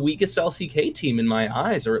weakest LCK team in my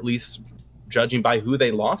eyes, or at least judging by who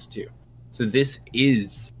they lost to. So this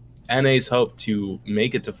is NA's hope to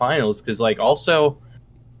make it to finals, because like also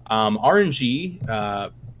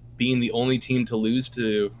RNG being the only team to lose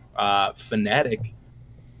to Fnatic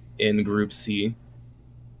in Group C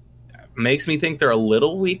makes me think they're a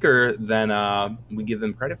little weaker than we give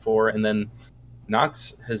them credit for. And then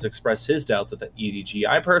Nox has expressed his doubts with EDG.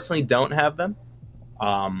 I personally don't have them,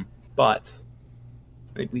 but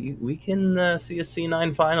we can see a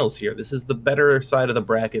C9 finals here. This is the better side of the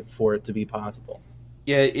bracket for it to be possible.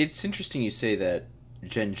 Yeah, it's interesting you say that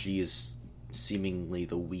Gen G is seemingly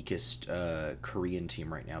the weakest Korean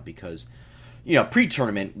team right now, because, you know,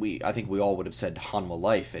 pre-tournament, I think we all would have said Hanwha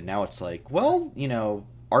Life, and now it's like, well, you know,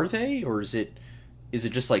 are they, or is it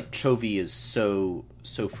just like Chovy is so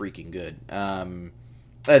freaking good?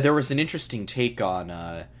 There was an interesting take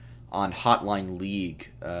on Hotline League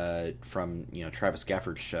from, you know, Travis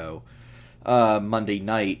Gafford's show Monday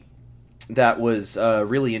night that was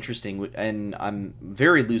really interesting, and I'm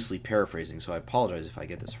very loosely paraphrasing, so I apologize if I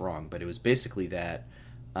get this wrong, but it was basically that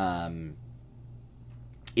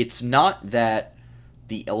it's not that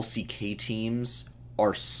the LCK teams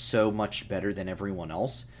are so much better than everyone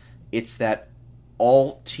else, it's that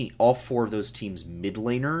all four of those teams' mid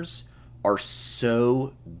laners are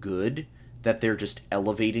so good that they're just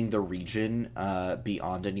elevating the region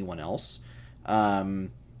beyond anyone else.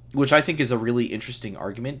 Which I think is a really interesting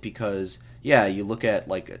argument, because, yeah, you look at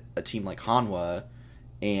like a team like Hanwha,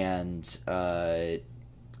 and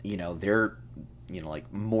you know, they're, you know,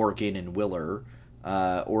 like Morgan and Willer,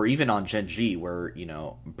 or even on Gen G, where, you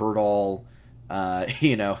know, Birdall,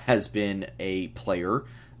 you know, has been a player.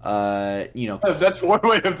 You know, that's one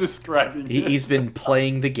way of describing it. He's been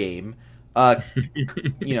playing the game.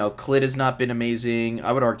 You know, Clit has not been amazing.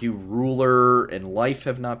 I would argue Ruler and Life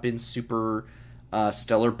have not been super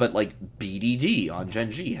stellar, but like BDD on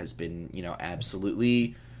Gen G has been, you know,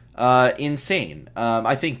 absolutely insane.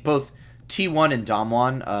 I think both T1 and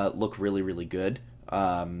Damwon look really, really good.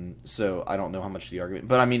 So I don't know how much the argument,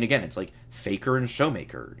 but I mean, again, it's like Faker and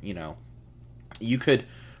Showmaker. You know, you could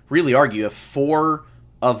really argue if four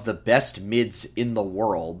of the best mids in the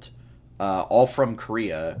world, all from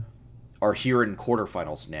Korea, are here in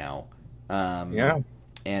quarterfinals now. Yeah.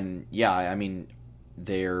 And yeah, I mean,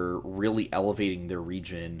 they're really elevating their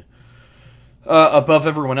region above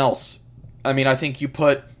everyone else. I mean, I think you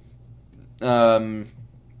put some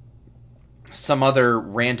other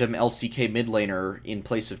random LCK mid laner in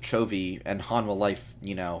place of Chovy, and Hanwha Life,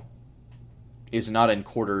 you know, is not in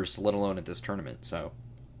quarters, let alone at this tournament. So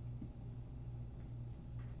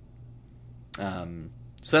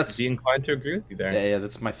that's... I'd be inclined to agree with you there. Yeah,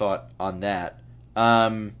 that's my thought on that.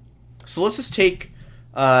 So let's just take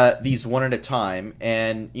these one at a time,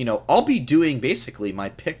 and, you know, I'll be doing basically my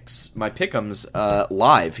pick'ems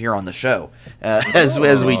live here on the show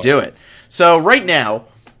as we do it. So right now,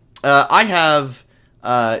 I have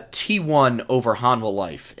T1 over Hanwha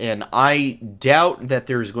Life, and I doubt that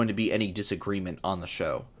there's going to be any disagreement on the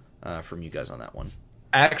show from you guys on that one.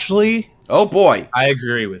 Actually, oh boy, I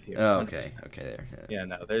agree with you. Oh, okay, there. Yeah,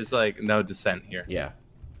 no, there's like no dissent here. Yeah.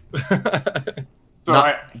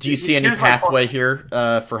 So do you see any pathway here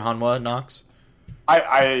for Hanwha, Nox?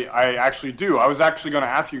 I actually do. I was actually going to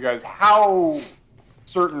ask you guys, how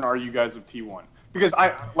certain are you guys of T1? Because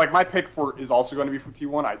my pick is also going to be for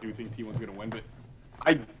T1. I do think T1's going to win, but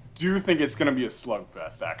I do think it's going to be a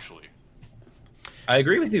slugfest, actually. I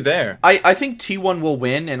agree with you there. I think T1 will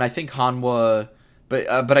win, and I think Hanwha,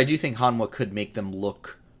 but I do think Hanwha could make them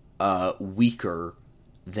look weaker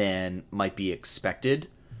than might be expected.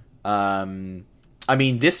 I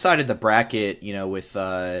mean, this side of the bracket, you know, with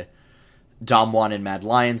Damwon and Mad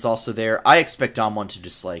Lions also there, I expect Damwon to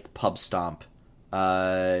just like pub stomp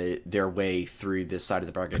their way through this side of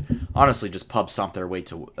the bracket. Honestly, just pub stomp their way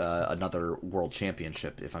to another world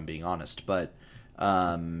championship, if I'm being honest. But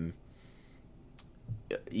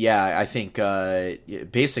yeah, I think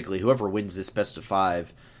basically whoever wins this best of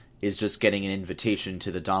 5 is just getting an invitation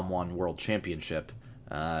to the Damwon World Championship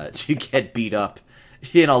to get beat up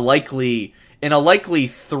in a likely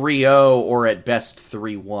 3-0 or at best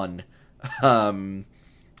 3-1.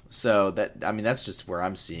 So that's just where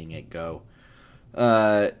I'm seeing it go.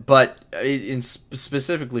 But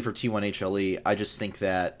specifically for T1 HLE, I just think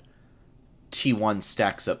that T1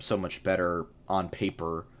 stacks up so much better on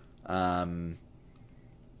paper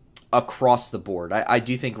across the board. I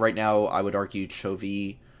do think right now I would argue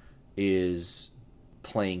Chovy is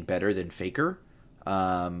playing better than Faker,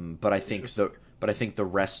 but I think the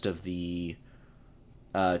rest of the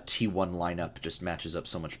T1 lineup just matches up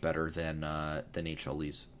so much better than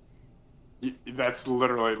HLE's. That's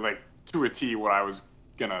literally like to a T what I was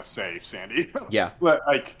gonna say, Sandy. Yeah,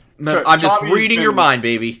 like I'm just reading your mind,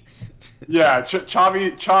 baby. Yeah,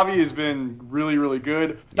 Chovy has been really, really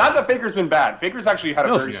good. Not that Faker's been bad. Faker's actually had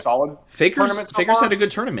a very solid tournament so Faker's far. had a good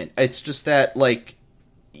tournament. It's just that, like,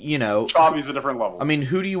 Chovy's a different level. I mean,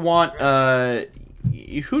 who do you want?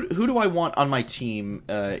 Who do I want on my team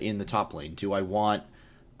in the top lane? Do I want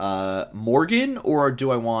Morgan or do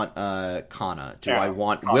I want Kana? Do I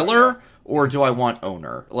want Willer or do I want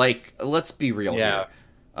Owner? Like, let's be real here.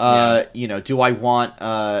 Do I want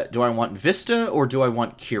Vista or do I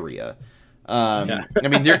want Kyria? I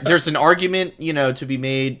mean, there's an argument, to be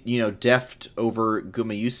made, Deft over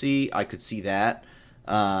Gumayusi. I could see that.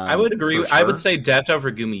 I would agree. Sure. I would say Deft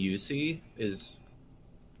over Gumayusi is.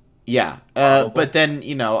 Yeah, but then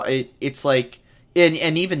it's like,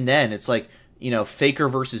 and even then it's like Faker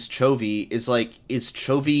versus Chovy is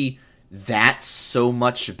Chovy that so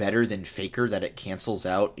much better than Faker that it cancels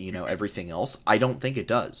out everything else? I don't think it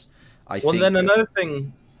does. Then another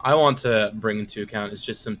thing I want to bring into account is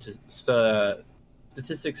just some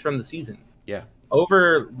statistics from the season. Yeah,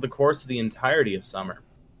 over the course of the entirety of summer,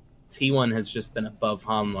 T1 has just been above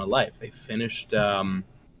Hanwha Life. They finished the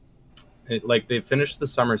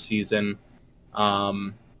summer season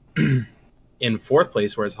in fourth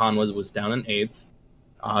place, whereas Hanwha was down in eighth.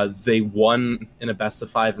 They won in a best of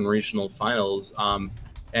 5 in regional finals.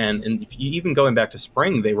 And if you, even going back to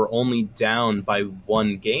spring, they were only down by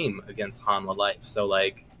 1 game against Hanwha Life. So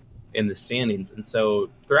in the standings. And so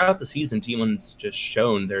throughout the season, T1's just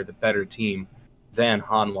shown they're the better team than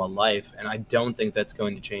Hanwha Life. And I don't think that's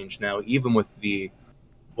going to change now, even with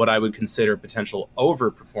what I would consider potential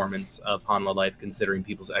overperformance of Hanwha Life, considering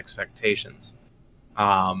people's expectations.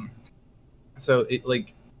 So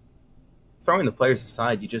throwing the players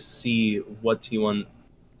aside, you just see what T1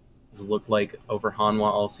 has looked like over Hanwha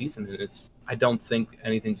all season, and I don't think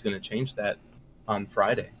anything's going to change that on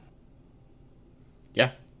Friday.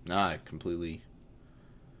 Yeah, no, I completely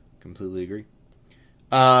agree.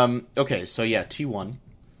 Okay, so yeah, T1.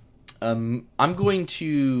 I'm going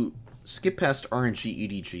to skip past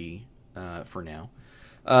RNG EDG for now.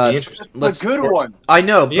 Let's a good one. I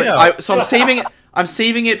know, but I'm saving it. I'm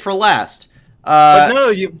saving it for last.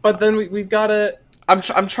 But then we've got to. I'm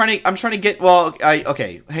trying to get. Well,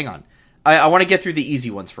 okay. Hang on. I want to get through the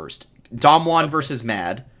easy ones first. Damwon versus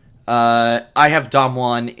Mad. I have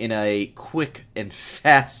Damwon in a quick and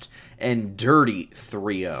fast and dirty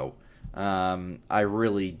 3-0. I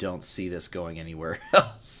really don't see this going anywhere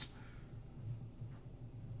else.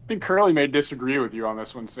 I think Curly may disagree with you on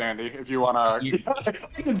this one, Sandy. If you want to,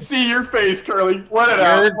 I can see your face, Curly. Let it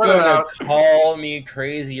out. You're gonna call me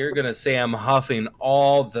crazy. You're gonna say I'm huffing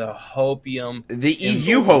all the hopium, the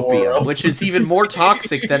EU hopium, which is even more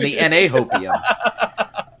toxic than the NA hopium.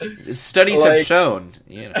 Studies have shown.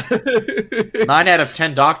 9 out of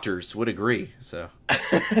 10 doctors would agree. So,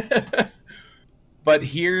 but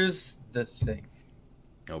here's the thing.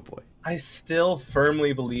 Oh boy. I still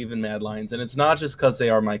firmly believe in Mad Lions, and it's not just because they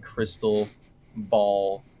are my crystal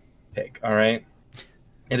ball pick, all right?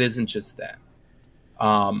 It isn't just that.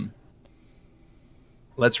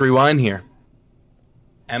 Let's rewind here.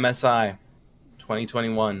 MSI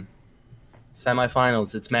 2021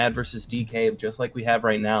 semifinals. It's Mad versus DK, just like we have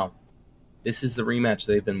right now. This is the rematch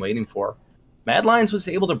they've been waiting for. Mad Lions was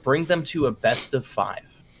able to bring them to a best of 5.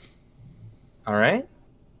 All right?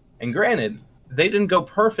 And granted, they didn't go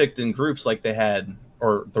perfect in groups like they had,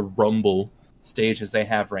 or the Rumble stage as they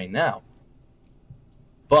have right now.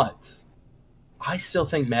 But I still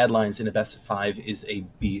think Mad Lions in a best of 5 is a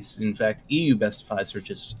beast. In fact, EU best of 5s are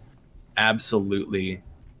just absolutely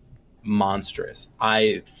monstrous.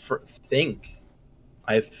 I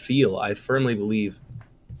firmly believe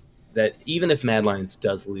that even if Mad Lions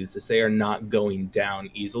does lose this, they are not going down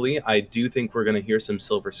easily. I do think we're going to hear some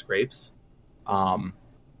silver scrapes.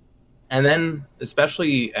 And then,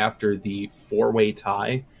 especially after the 4-way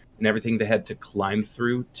tie and everything they had to climb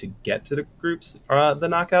through to get to the groups, the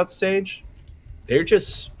knockout stage, they're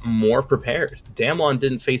just more prepared. Damwon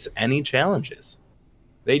didn't face any challenges.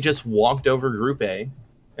 They just walked over Group A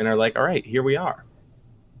and are like, all right, here we are.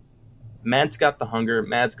 Mad's got the hunger.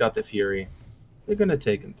 Mad's got the fury. They're going to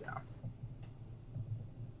take him down.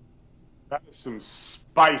 That is some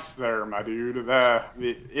spice there, my dude.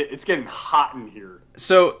 It's getting hot in here.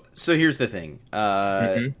 So here's the thing.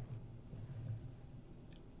 I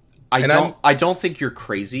don't think you're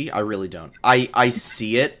crazy. I really don't. I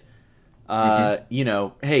see it. You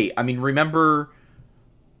know, hey, I mean, remember,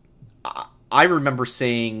 I remember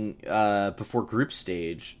saying before group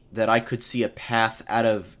stage that I could see a path out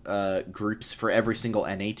of groups for every single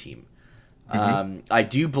NA team. I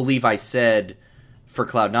do believe I said for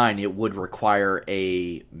Cloud9 it would require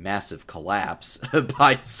a massive collapse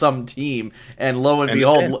by some team, and lo and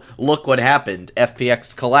behold, look what happened.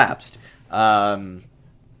 FPX collapsed. But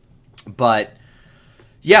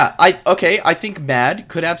yeah, I think Mad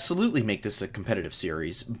could absolutely make this a competitive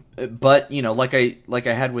series. But, you know, like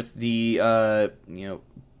I had with the you know,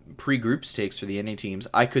 pre-group stakes for the NA teams,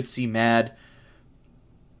 I could see Mad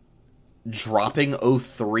dropping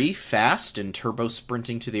 0-3 fast and turbo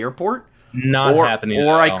sprinting to the airport. Not happening.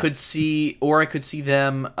 Or I could see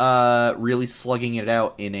them really slugging it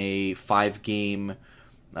out in a 5-game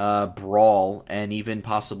brawl and even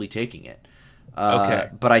possibly taking it.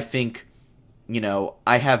 But I think, you know,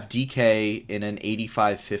 I have DK in an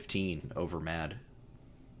 85-15 over Mad.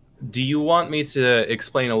 Do you want me to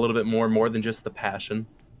explain a little bit more than just the passion?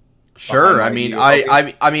 Sure. I mean,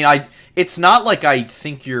 it's not like I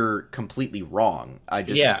think you're completely wrong.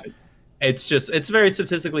 It's very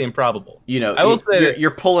statistically improbable. You know, I will say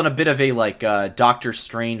you're pulling a bit of a like Doctor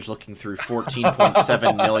Strange looking through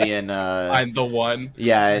 14.7 million. I'm the one.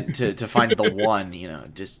 Yeah, to find the one. You know,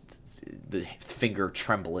 just the finger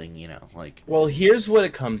trembling. You know, like. Well, here's what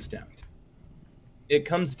it comes down to. It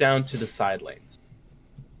comes down to the side lanes,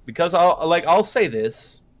 because I'll say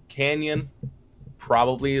this: Canyon,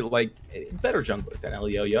 probably like better jungler than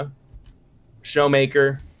Elioya.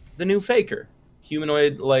 Showmaker, the new Faker.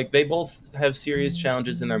 Humanoid, like, they both have serious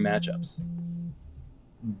challenges in their matchups.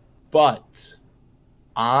 But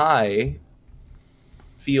I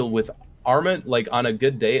feel with Armut, like, on a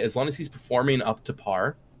good day, as long as he's performing up to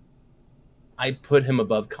par, I'd put him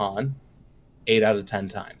above Khan 8 out of 10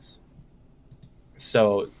 times.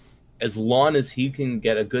 So as long as he can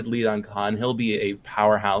get a good lead on Khan, he'll be a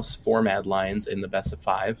powerhouse for Mad Lions in the best of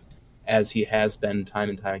 5, as he has been time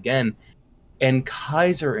and time again. And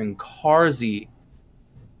Kaiser and Carzzy,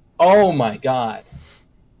 oh my god.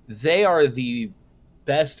 They are the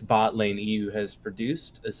best bot lane EU has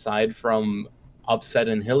produced, aside from Upset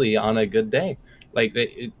and Hilly on a good day. Like,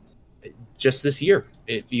 just this year,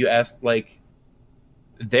 if you ask, like,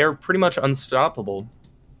 they're pretty much unstoppable.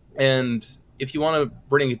 And if you want to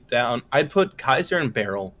bring it down, I'd put Kaiser and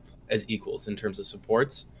Beryl as equals in terms of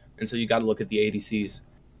supports. And so you got to look at the ADCs.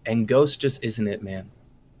 And Ghost just isn't it, man.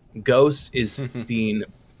 Ghost is being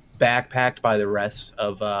backpacked by the rest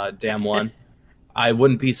of Damwon. I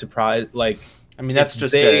wouldn't be surprised. Like, I mean, that's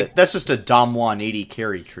just a Damwon 80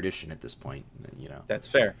 carry tradition at this point. You know, that's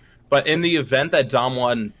fair. But in the event that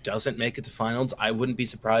Damwon doesn't make it to finals, I wouldn't be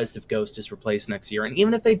surprised if Ghost is replaced next year. And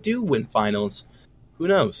even if they do win finals, who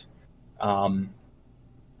knows?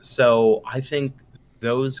 So I think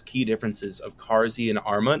those key differences of Carzzy and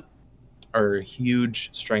Armut are huge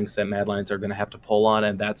strengths that Mad Lions are going to have to pull on,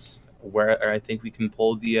 and that's where I think we can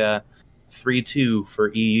pull the 3-2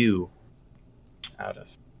 for EU out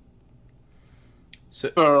of.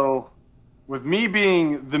 So, with me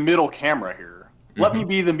being the middle camera here, let me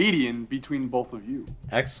be the median between both of you.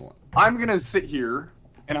 Excellent. I'm going to sit here,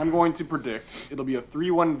 and I'm going to predict it'll be a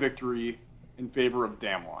 3-1 victory in favor of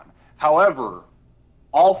Damwon. However,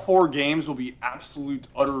 all 4 games will be absolute,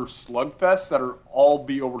 utter slugfests that are all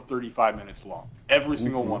be over 35 minutes long. Every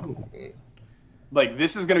single one of them. Like,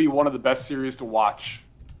 this is going to be one of the best series to watch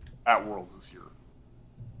at Worlds this year.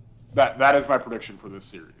 That is my prediction for this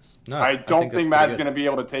series. No, I don't think Mad's going to be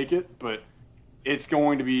able to take it, but it's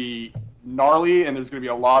going to be gnarly, and there's going to be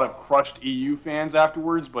a lot of crushed EU fans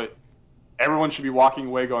afterwards, but everyone should be walking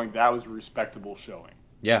away going, that was a respectable showing.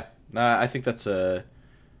 Yeah, I think that's a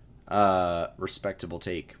respectable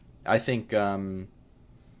take. I think, I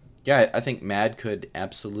think Mad could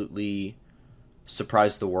absolutely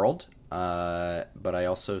surprise the world, but I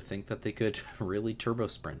also think that they could really turbo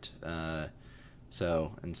sprint.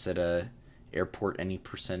 So instead of airport any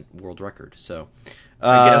 % world record. So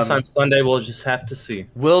I guess on Sunday we'll just have to see.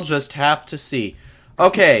 We'll just have to see.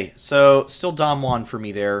 Okay, so still Damwon for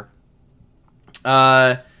me there.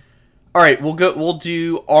 All right, we'll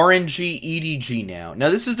do RNG EDG now. Now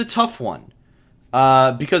this is the tough one.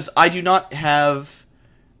 Because I do not have,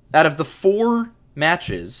 out of the 4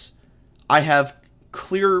 matches, I have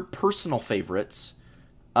clear personal favorites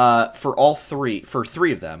for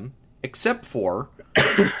three of them, except for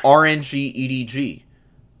RNG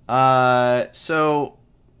EDG. So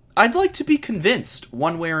I'd like to be convinced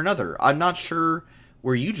one way or another. I'm not sure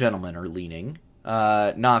where you gentlemen are leaning.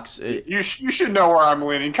 Nox, You should know where I'm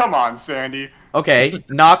leaning. Come on, Sandy. okay,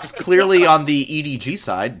 Nox clearly on the EDG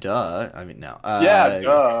side. Duh. I mean, no. Yeah,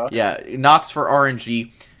 duh. Yeah, Nox for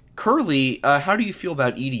RNG. Curly, how do you feel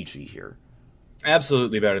about EDG here?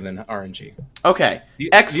 Absolutely better than RNG. Okay,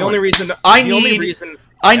 The excellent. only reason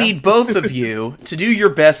I need both of you to do your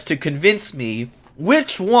best to convince me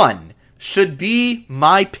which one should be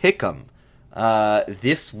my pick'em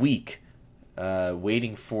this week.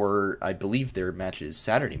 Waiting for, I believe their match is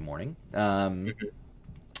Saturday morning.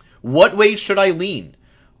 What way should I lean?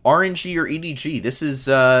 RNG or EDG? This is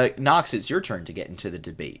Nox. It's your turn to get into the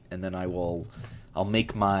debate, and then I'll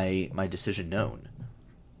make my decision known.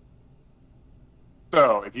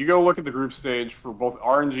 So, if you go look at the group stage for both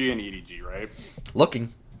RNG and EDG, right?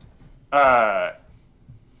 Looking.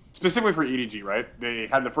 Specifically for EDG, right? They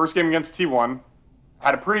had the first game against T1,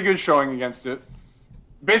 had a pretty good showing against it.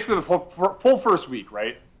 Basically, the full first week,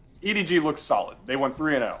 right? EDG looked solid. They went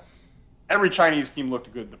 3-0. Every Chinese team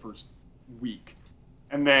looked good the first week.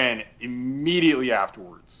 And then immediately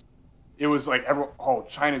afterwards, it was like,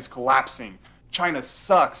 China's collapsing. China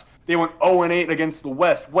sucks. They went 0-8 against the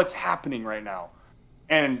West. What's happening right now?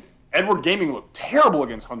 And Edward Gaming looked terrible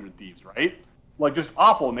against 100 Thieves, right? Like, just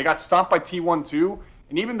awful. And they got stomped by T1 too.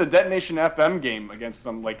 And even the Detonation FM game against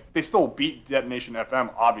them, like, they still beat Detonation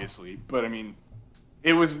FM, obviously. But, I mean,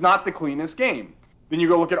 it was not the cleanest game. Then you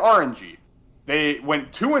go look at RNG. They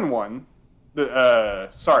went 2-1.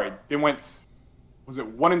 They went, was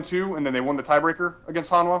it 1-2, and then they won the tiebreaker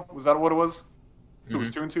against Hanwha? Was that what it was? So it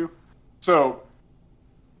was 2-2. So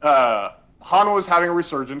Hanwha was having a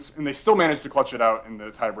resurgence, and they still managed to clutch it out in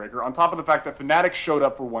the tiebreaker. On top of the fact that Fnatic showed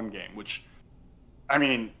up for one game, which, I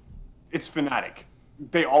mean, it's Fnatic.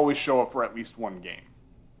 They always show up for at least one game.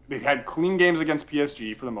 They had clean games against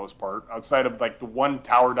PSG for the most part, outside of like the one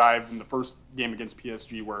tower dive in the first game against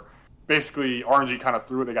PSG where basically RNG kind of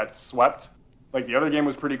threw it, they got swept. Like the other game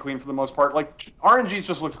was pretty clean for the most part. Like RNG's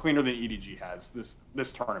just looked cleaner than EDG has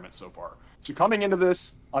this tournament so far. So coming into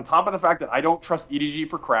this, on top of the fact that I don't trust EDG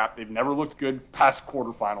for crap, they've never looked good past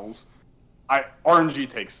quarterfinals. RNG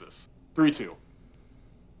takes this 3-2.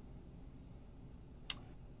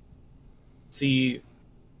 See,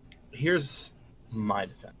 here's my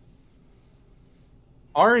defense.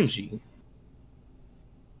 RNG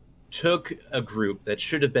took a group that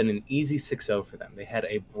should have been an easy 6-0 for them. They had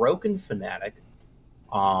a broken Fnatic,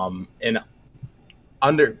 and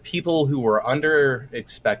under people who were under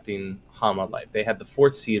expecting Hanwha Life. They had the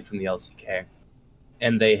 4th seed from the LCK,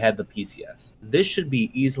 and they had the PCS. This should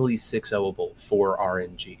be easily 6-0able for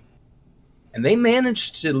RNG. And they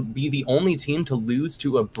managed to be the only team to lose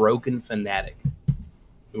to a broken Fnatic,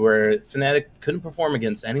 where Fnatic couldn't perform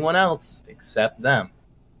against anyone else except them.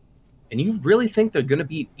 And you really think they're going to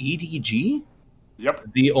beat EDG?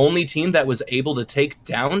 Yep. The only team that was able to take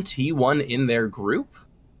down T1 in their group?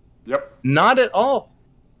 Yep. Not at all.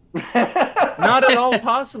 Not at all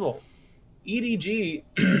possible. EDG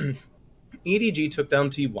took down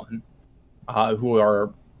T1, who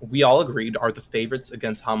are, we all agreed, are the favorites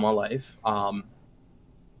against Hanwha Life.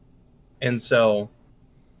 And so,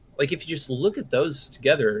 like, if you just look at those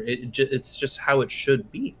together, it's just how it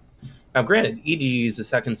should be. Now, granted, EDG is the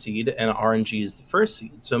 2nd seed and RNG is the 1st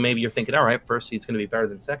seed. So maybe you're thinking, all right, 1st seed's going to be better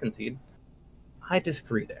than 2nd seed. I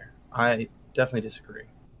disagree there. I definitely disagree.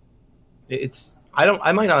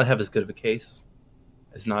 I might not have as good of a case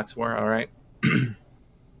as Nox were, all right?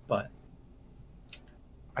 But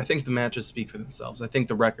I think the matches speak for themselves. I think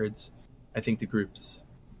the records, I think the groups,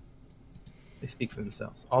 they speak for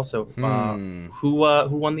themselves. Also, who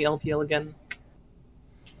won the LPL again?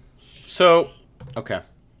 So, okay.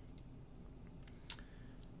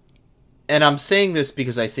 And I'm saying this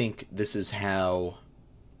because I think this is how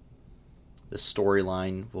the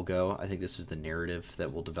storyline will go. I think this is the narrative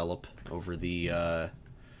that will develop over the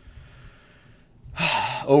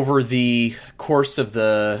course of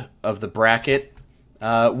the bracket.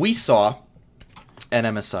 We saw at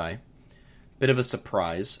MSI, bit of a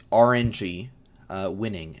surprise, RNG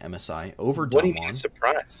winning MSI over Damwon. What do you mean a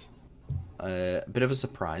surprise? Bit of a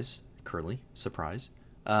surprise, Curly, surprise.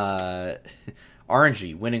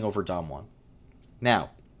 RNG winning over Damwon. Now,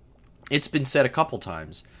 it's been said a couple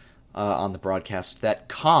times on the broadcast that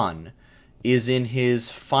Khan is in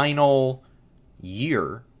his final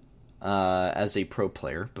year as a pro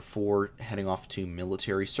player before heading off to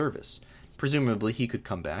military service. Presumably he could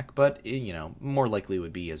come back, but, more likely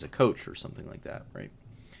would be as a coach or something like that, right?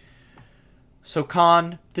 So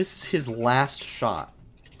Khan, this is his last shot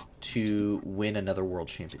to win another world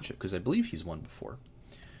championship, because I believe he's won before.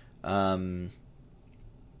 Damwon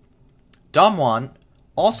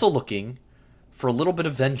also looking for a little bit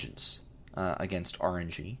of vengeance against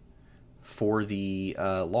RNG for the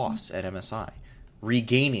loss at MSI,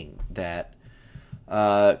 regaining that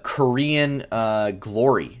Korean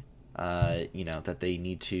glory, that they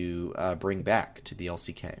need to bring back to the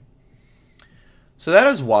LCK. So that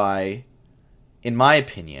is why, in my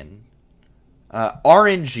opinion,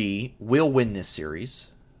 RNG will win this series.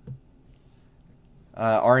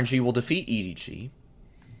 RNG will defeat EDG.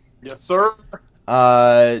 Yes, sir.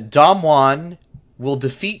 Damwon will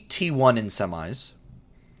defeat T1 in semis.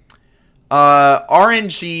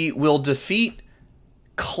 RNG will defeat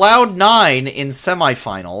Cloud9 in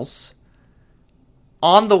semifinals.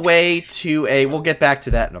 On the way to we'll get back to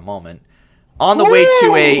that in a moment. On the way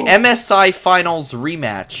to a MSI Finals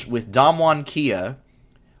rematch with Damwon Kia.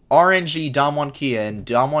 RNG, Damwon Kia, and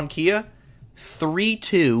Damwon Kia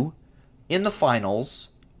 3-2 in the finals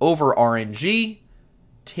over RNG,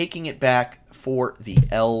 taking it back for the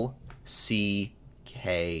LCK.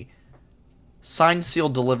 Signed,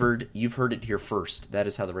 sealed, delivered. You've heard it here first. That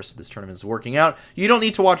is how the rest of this tournament is working out. You don't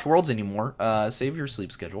need to watch Worlds anymore. Save your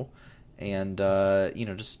sleep schedule. And,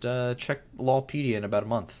 just check Lawpedia in about a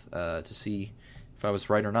month to see if I was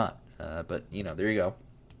right or not. But, there you go.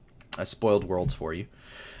 I spoiled Worlds for you.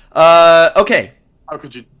 Okay. How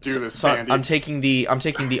could you do this, Sandy? I'm taking the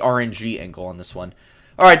RNG angle on this one.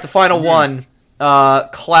 All right, the final one.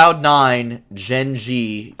 Cloud9, Gen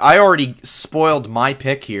G. I already spoiled my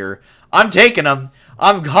pick here. I'm taking them.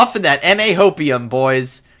 I'm huffing that NA Hopium,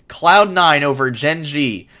 boys. Cloud9 over Gen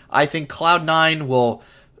G. I think Cloud9 will,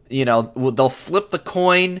 they'll flip the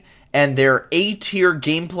coin and their A-tier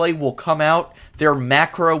gameplay will come out. Their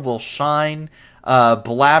macro will shine.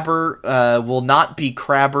 Blabber will not be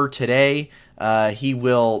Crabber today. He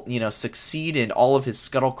will, succeed in all of his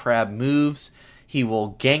Scuttle Crab moves. He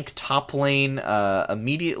will gank top lane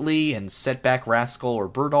immediately and set back Rascal or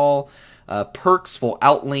Birdall. Perks will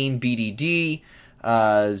outlane BDD.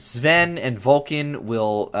 Sven and Vulcan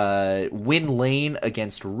will win lane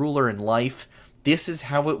against Ruler and Life. This is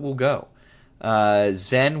how it will go.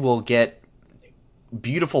 Sven will get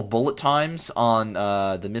beautiful bullet times on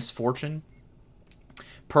the Misfortune.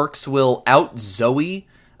 Perks will out Zoe,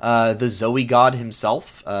 the Zoe god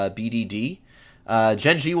himself, BDD.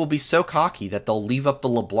 Gen G will be so cocky that they'll leave up the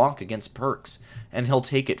LeBlanc against Perks, and he'll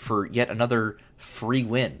take it for yet another free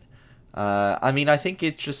win. I think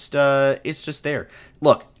it's just there.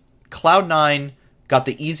 Look, Cloud9 got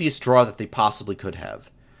the easiest draw that they possibly could have.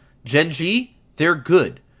 Gen G, they're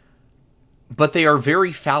good, but they are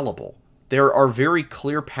very fallible. There are very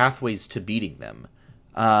clear pathways to beating them.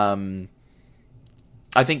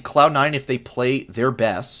 I think Cloud9, if they play their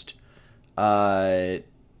best, they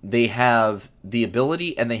have the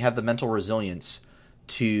ability and they have the mental resilience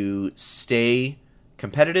to stay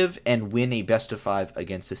competitive and win a best-of-5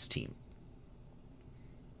 against this team.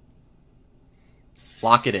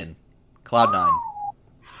 Lock it in. Cloud9.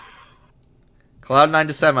 Cloud9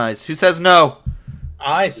 to semis. Who says no?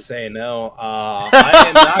 I say no.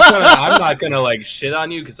 I'm not gonna shit on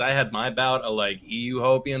you because I had my bout of EU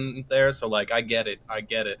Hopium there, so I get it. I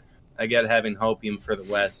get having Hopium for the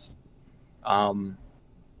West.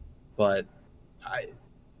 But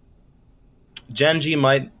Gen G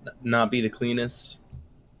might not be the cleanest.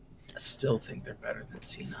 I still think they're better than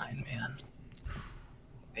C9, man.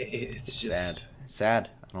 It's just sad.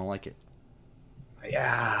 I don't like it.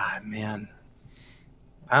 Yeah, man.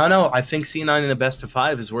 I don't know. I think C9 in a best of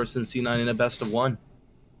 5 is worse than C9 in a best of 1.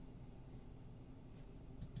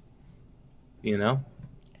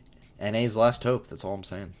 NA's last hope. That's all I'm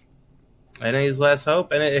saying. NA's last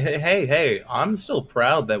hope. And hey, I'm still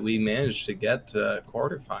proud that we managed to get to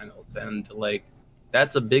quarterfinals. And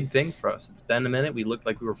that's a big thing for us. It's been a minute. We looked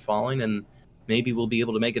like we were falling, and maybe we'll be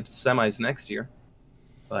able to make it to semis next year.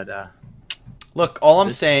 But look, all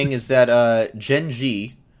I'm saying is that Gen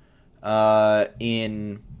G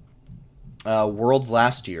in Worlds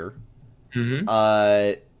last year,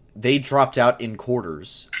 they dropped out in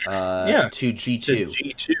quarters to G2. To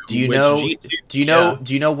G2.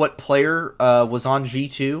 Do you know what player was on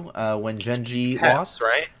G2 when Gen G lost?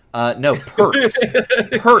 Right? No, Perks.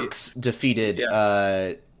 Perks defeated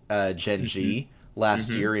Gen G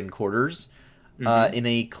last year in quarters in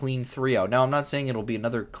a clean 3-0. Now, I'm not saying it'll be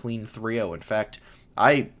another clean 3-0. In fact,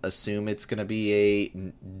 I assume it's going to be a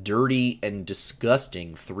dirty and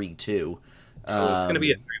disgusting 3-2. It's going to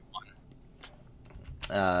be a 3-1.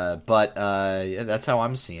 But yeah, that's how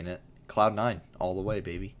I'm seeing it. Cloud9 all the way,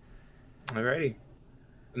 baby. Alrighty.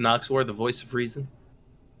 Noxwar, the voice of reason.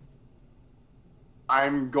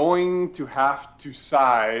 I'm going to have to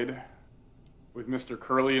side with Mr.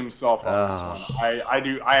 Curly himself on this one.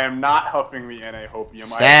 I am not huffing the NA Hopium.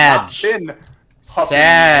 Sag. I have not been huffing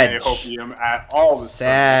the NA Hopium at all this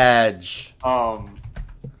Sag. tournament.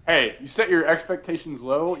 Hey, you set your expectations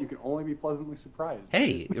low, you can only be pleasantly surprised.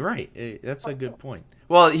 Hey, right. That's a good point.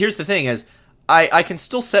 Well, here's the thing is, I can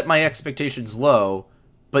still set my expectations low,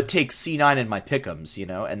 but take C9 in my pick'ems,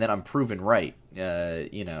 and then I'm proven right,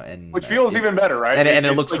 and which feels even better, right? And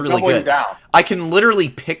it looks like really good. Down. I can literally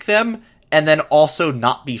pick them and then also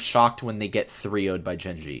not be shocked when they get 3-0'd by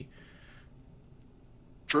Gen.G.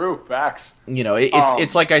 True, facts.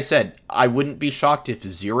 It's like I said, I wouldn't be shocked if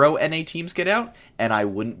 0 NA teams get out, and I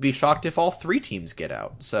wouldn't be shocked if all 3 teams get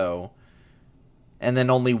out. So, and then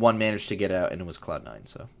only one managed to get out, and it was Cloud9.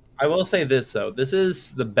 So I will say this though, this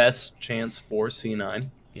is the best chance for C9.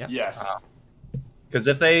 Yeah. Yes. Because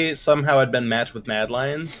if they somehow had been matched with Mad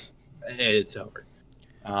Lions, it's over.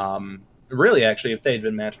 Really, actually, if they'd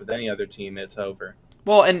been matched with any other team, it's over.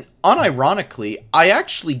 Well, and unironically, I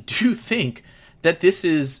actually do think that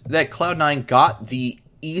that Cloud9 got the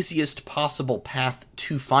easiest possible path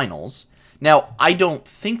to finals. Now, I don't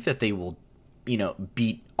think that they will,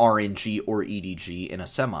 beat RNG or EDG in a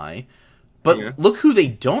semi, but look who they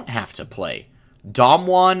don't have to play.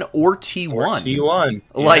 Damwon or T1. T1.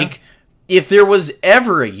 Like, if there was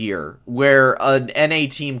ever a year where an NA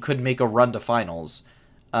team could make a run to finals,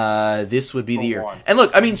 this would be the year. And look,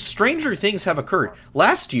 I mean, stranger things have occurred.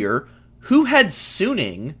 Last year, who had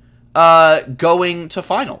Suning going to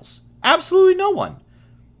finals? Absolutely no one.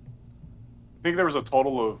 I think there was a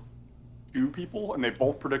total of 2 people, and they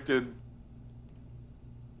both predicted.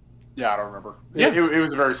 Yeah, I don't remember. Yeah. It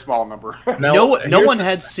was a very small number. No one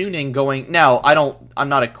had Suning going. Now, I'm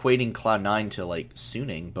not equating Cloud9 to like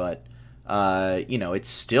Suning, but it's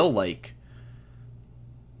still like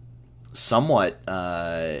somewhat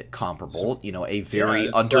comparable. A very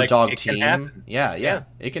underdog team. Yeah,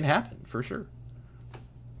 it can happen for sure.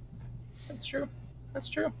 That's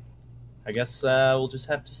true. I guess we'll just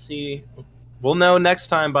have to see. We'll know next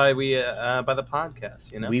time by the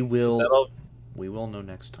podcast. We will. We will know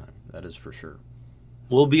next time. That is for sure.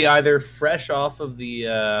 We'll be either fresh off of the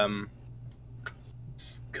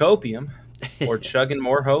copium or chugging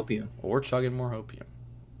more hopium.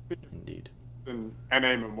 Indeed. In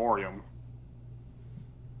NA Memoriam.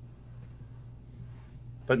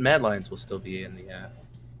 But Mad Lions will still be in the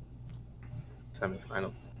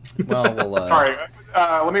semifinals. Well, we'll... Sorry,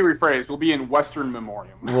 let me rephrase. We'll be in Western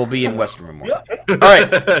Memoriam. We'll be in Western Memoriam. All right.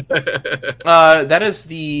 That is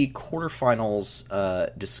the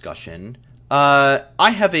quarterfinals discussion. I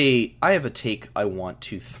have a take I want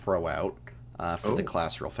to throw out for the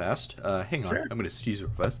class real fast. Hang on. I'm going to sneeze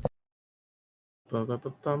real fast. Quick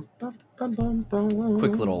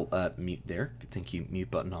little mute there. Thank you, mute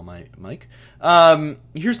button on my mic.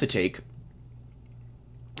 Here's the take.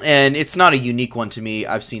 And it's not a unique one to me.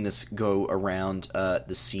 I've seen this go around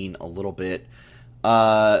the scene a little bit.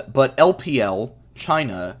 But LPL,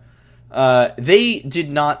 China, they did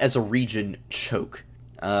not, as a region, choke.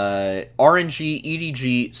 RNG,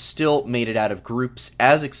 EDG still made it out of groups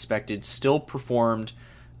as expected, still performed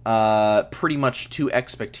pretty much to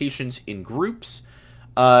expectations in groups.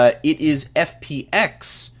 It is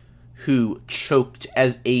FPX who choked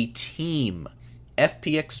as a team.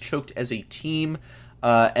 FPX choked as a team.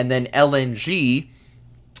 And then LNG,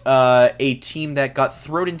 a team that got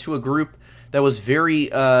thrown into a group that was very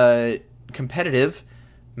competitive.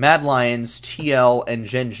 Mad Lions, TL, and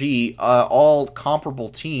Gen.G, all comparable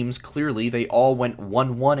teams, clearly. They all went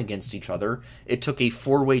 1-1 against each other. It took a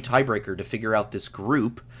 4-way tiebreaker to figure out this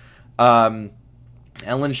group.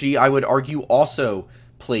 LNG, I would argue, also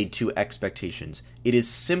played to expectations. It is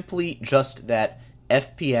simply just that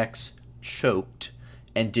FPX choked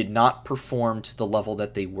and did not perform to the level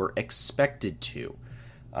that they were expected to.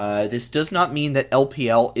 This does not mean that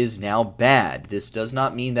LPL is now bad. This does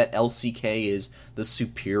not mean that LCK is the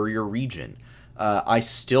superior region. I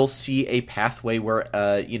still see a pathway where,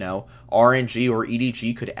 RNG or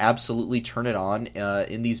EDG could absolutely turn it on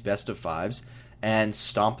in these best of fives and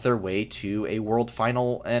stomp their way to a world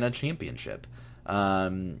final and a championship.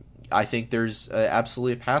 I think there's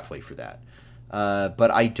absolutely a pathway for that.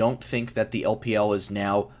 But I don't think that the LPL is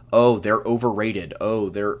now, they're overrated.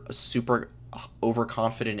 They're super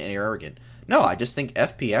overconfident and arrogant. No, I just think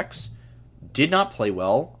FPX did not play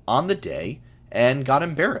well on the day and got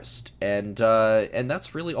embarrassed. And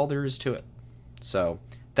that's really all there is to it. So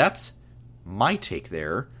that's my take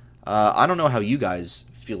there. I don't know how you guys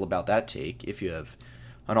feel about that take. If you have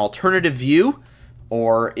an alternative view,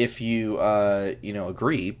 or if you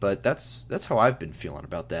agree, but that's how I've been feeling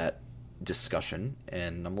about that discussion,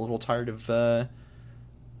 and I'm a little tired of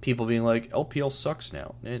people being like LPL sucks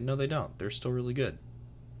now. No, they don't. They're still really good.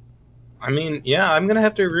 I mean, yeah, I'm gonna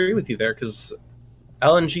have to agree with you there because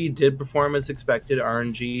LNG did perform as expected.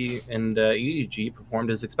 RNG and EDG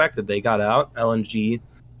performed as expected. They got out. LNG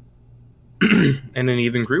in an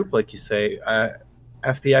even group, like you say.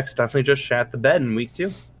 FPX definitely just shat the bed in week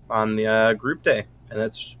 2 on the group day, and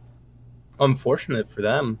that's unfortunate for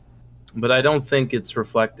them. But I don't think it's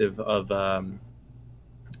reflective of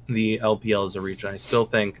the LPL as a region. I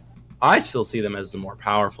still see them as the more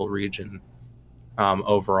powerful region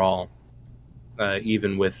overall.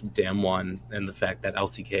 Even with Damwon and the fact that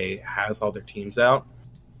LCK has all their teams out,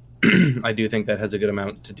 I do think that has a good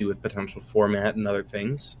amount to do with potential format and other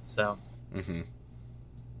things. So,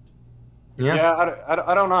 yeah,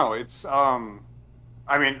 I don't know. It's I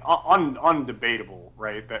mean, undebatable,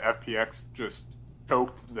 right? That FPX just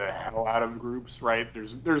choked the hell out of groups, right?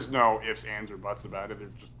 There's no ifs, ands, or buts about it. They're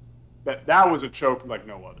just that was a choke like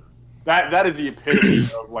no other. That is the epitome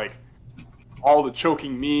of like all the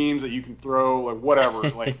choking memes that you can throw, like whatever.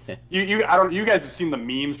 Like you guys have seen the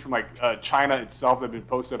memes from like China itself that have been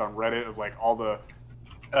posted on Reddit of like all the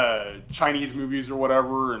Chinese movies or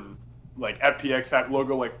whatever, and like FPX that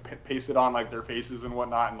logo like pasted on like their faces and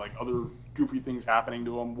whatnot, and like other goofy things happening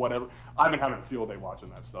to them, whatever. I've been having a field day watching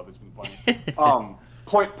that stuff. It's been funny.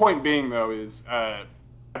 Point being though is I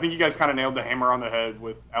think you guys kind of nailed the hammer on the head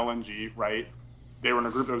with LNG, right? They were in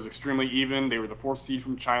a group that was extremely even. They were the 4th seed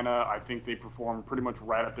from China. I think they performed pretty much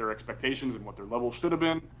right at their expectations and what their level should have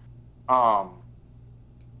been.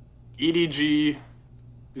 EDG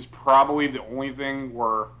is probably the only thing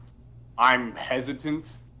where I'm hesitant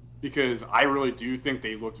because I really do think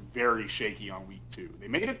they looked very shaky on week 2. They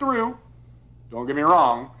made it through. Don't get me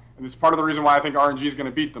wrong. And it's part of the reason why I think RNG is going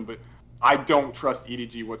to beat them. But I don't trust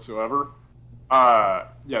EDG whatsoever.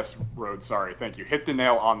 Yes, Rhodes, sorry, thank you. Hit the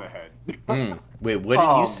nail on the head. Wait, what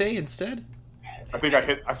did you say instead? I think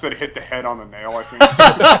I said hit the head on the nail, I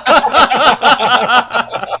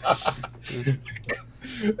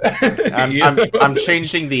think. I'm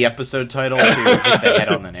changing the episode title to hit the head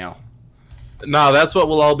on the nail. No, that's what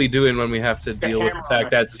we'll all be doing when we have to deal with the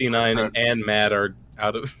fact that C9 and Matt are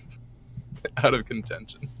out of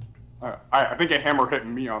contention. I think a hammer hit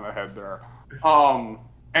me on the head there.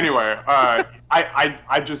 Anyway,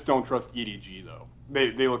 I just don't trust EDG though.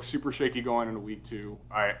 They look super shaky going into week 2.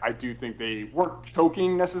 I do think they weren't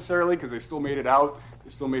choking necessarily because they still made it out. They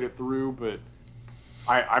still made it through, but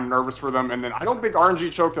I'm nervous for them. And then I don't think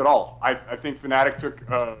RNG choked at all. I think Fnatic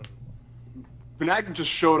Fnatic just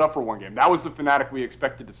showed up for one game. That was the Fnatic we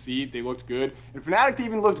expected to see. They looked good. And Fnatic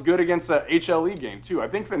even looked good against the HLE game too. I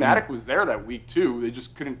think Fnatic was there that week too. They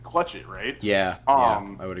just couldn't clutch it, right? Yeah,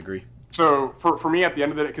 I would agree. So for me, at the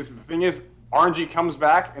end of it, because the thing is, RNG comes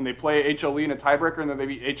back and they play HLE in a tiebreaker, and then they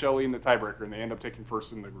beat HLE in the tiebreaker, and they end up taking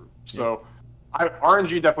first in the group. So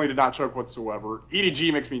RNG definitely did not choke whatsoever.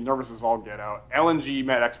 EDG makes me nervous as all get out. LNG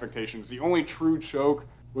met expectations. The only true choke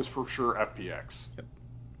was for sure FPX.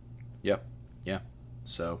 Yep. Yeah.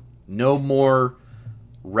 So no more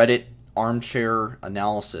Reddit armchair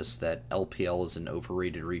analysis that LPL is an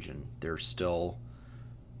overrated region. They're still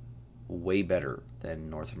way better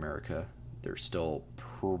than North America. They're still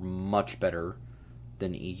much better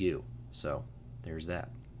than EU. So there's that.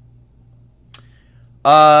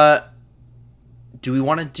 Do we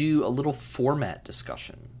want to do a little format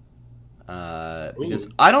discussion? Because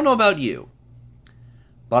I don't know about you,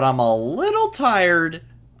 but I'm a little tired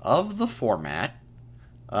of the format.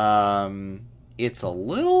 It's a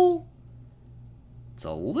little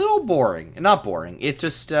boring. Not boring. It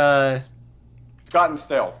just it's gotten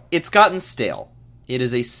stale. It's gotten stale. It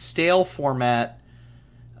is a stale format,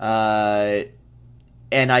 and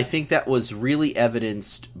I think that was really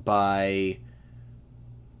evidenced by.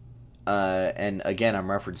 And again, I'm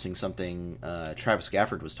referencing something Travis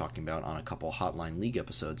Gafford was talking about on a couple Hotline League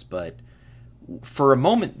episodes. But for a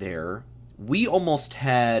moment there, we almost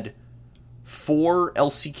had 4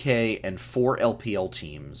 LCK and 4 LPL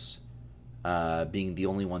teams being the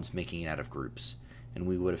only ones making it out of groups. And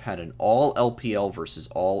we would have had an all LPL versus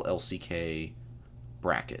all LCK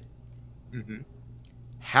bracket. Mm-hmm.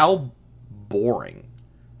 How boring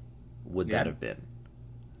would that have been?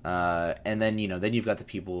 And then, then you've got the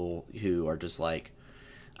people who are just like,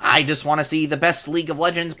 I just want to see the best League of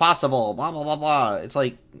Legends possible, blah, blah, blah, blah. It's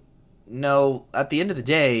like, no, at the end of the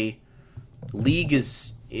day, League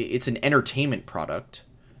it's an entertainment product,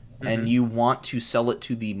 and you want to sell it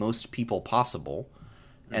to the most people possible.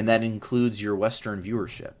 and that includes your Western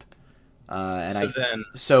viewership. then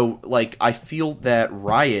I feel that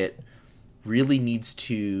Riot really needs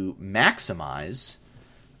to maximize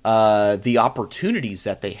the opportunities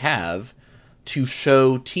that they have to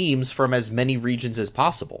show teams from as many regions as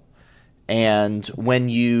possible. And when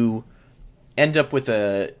you end up with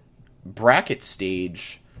a bracket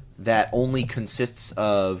stage that only consists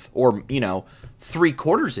of, or,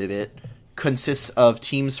 3/4 of it consists of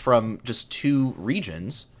teams from just 2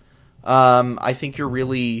 regions, I think you're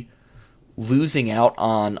really losing out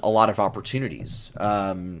on a lot of opportunities.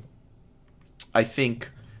 I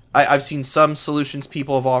think I've seen some solutions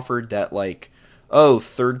people have offered that, like,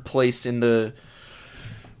 third place in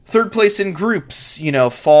groups,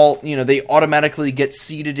 fall, they automatically get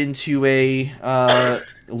seeded into a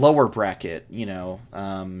lower bracket,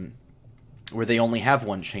 where they only have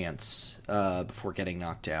one chance before getting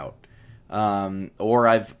knocked out. Or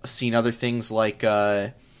I've seen other things like,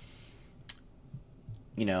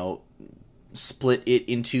 split it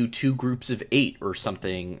into 2 groups of 8 or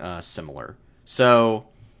something similar. So,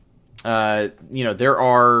 there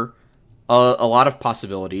are a lot of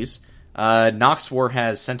possibilities. Noxwar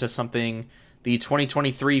has sent us something, the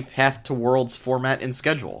 2023 Path to Worlds format and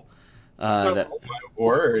schedule. oh my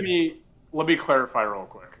word. Let me clarify real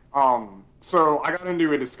quick. So I got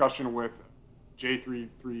into a discussion with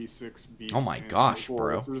J336B. Oh my gosh,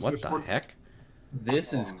 bro. What the heck?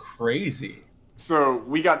 This is crazy. So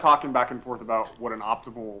we got talking back and forth about what an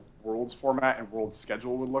optimal Worlds format and Worlds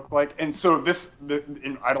schedule would look like. And so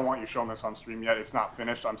and I don't want you showing this on stream yet. It's not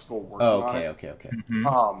finished. I'm still working on it. Okay.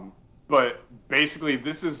 Mm-hmm. But basically,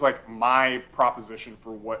 this is like my proposition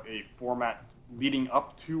for what a format leading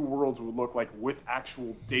up to Worlds would look like, with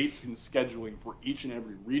actual dates and scheduling for each and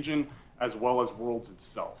every region, as well as Worlds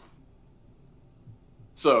itself.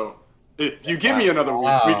 So if you give me another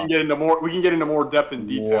week, we can get into more depth and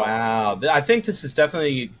detail. Wow, I think this is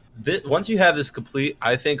definitely once you have this complete,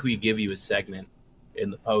 I think we give you a segment in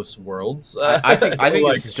the post Worlds. I think like,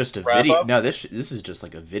 this is just a video. Up. No, this is just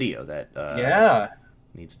like a video that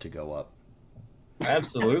needs to go up.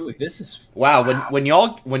 Absolutely, this is wow. When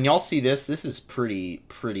y'all see this is pretty.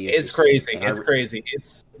 It's crazy. It's crazy.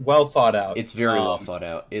 It's well thought out. It's very well thought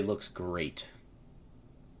out. It looks great.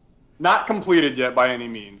 Not completed yet by any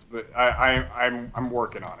means, but I'm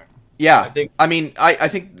working on it. Yeah, I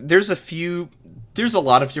think there's a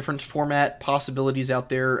lot of different format possibilities out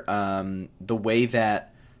there. The way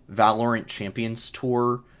that Valorant Champions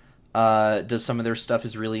Tour does some of their stuff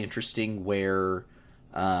is really interesting, where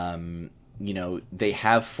they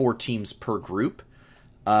have 4 teams per group,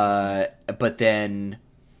 but then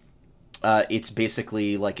it's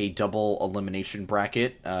basically like a double elimination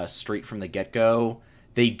bracket straight from the get-go.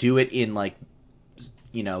 They do it in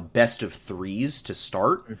best of 3s to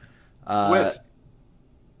start.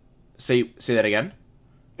 Say that again.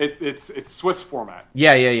 It's Swiss format.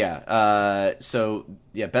 Yeah. So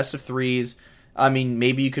best of 3s. I mean,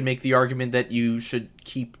 maybe you could make the argument that you should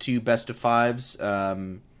keep 2 best of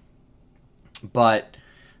 5s. But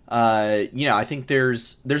I think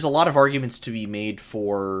there's a lot of arguments to be made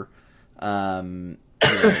for cutting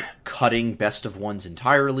best of 1s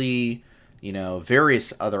entirely.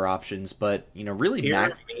 Various other options, but really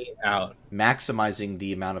maximizing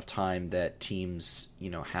the amount of time that teams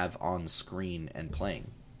have on screen and playing.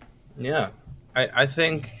 Yeah, I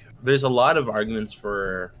think there's a lot of arguments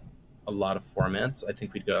for a lot of formats. I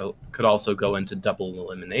think could also go into double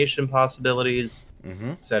elimination possibilities,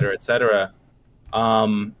 et cetera, et cetera.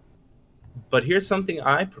 But here's something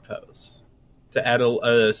I propose to add,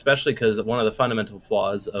 especially because one of the fundamental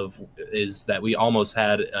flaws is that we almost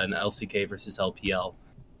had an LCK versus LPL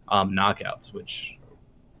knockouts, which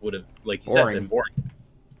would have, like you said, been boring.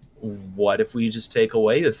 What if we just take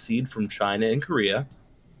away a seed from China and Korea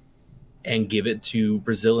and give it to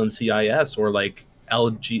Brazil and CIS, or like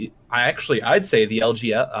LG? I'd say the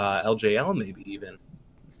LJL maybe even.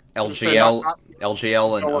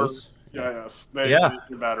 LJL and OS. Yes, they're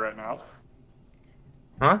bad right now.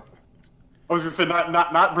 Huh? I was gonna say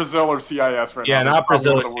not Brazil or CIS right now. Yeah, not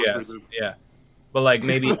Brazil or CIS. Yeah, but like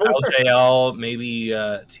maybe LJL, maybe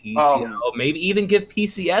TCL, maybe even give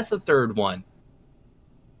PCS a third one.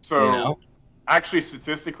 So, actually,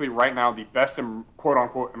 statistically, right now, the best quote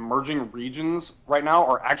unquote emerging regions right now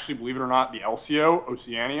are actually, believe it or not, the LCO,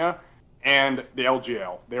 Oceania, and the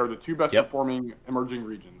LGL. They are the 2 best performing emerging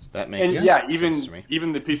regions. That makes sense to me.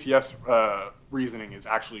 Even the PCS reasoning is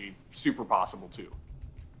actually super possible too.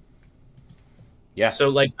 Yeah. So,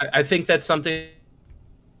 like, I think that's something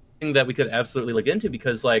that we could absolutely look into,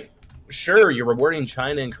 because, like, sure, you're rewarding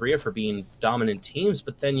China and Korea for being dominant teams,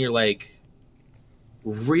 but then you're like,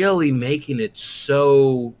 really making it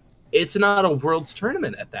so it's not a world's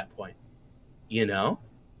tournament at that point, you know?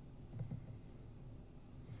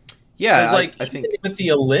 Yeah, Because, like, I think even with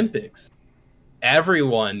the Olympics,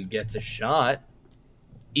 everyone gets a shot.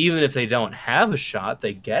 Even if they don't have a shot,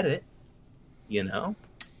 they get it, you know?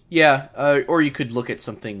 yeah, or you could look at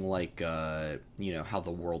something like how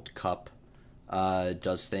the World Cup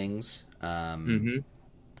does things. Mm-hmm.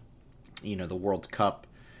 The World Cup,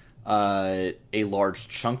 a large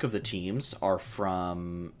chunk of the teams are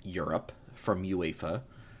from Europe, from UEFA,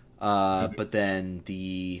 Mm-hmm. but then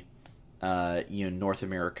the North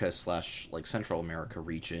America slash like Central America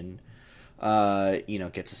region,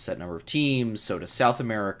 gets a set number of teams. So does South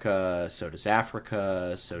America. So does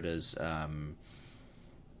Africa. So does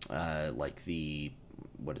like the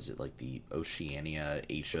what is it like the Oceania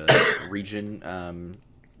Asia region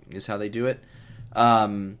is how they do it.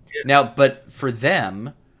 Now, but for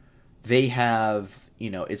them, they have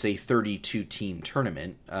it's a 32 team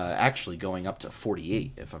tournament, actually going up to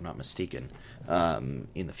 48 if I'm not mistaken,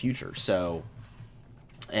 in the future. So.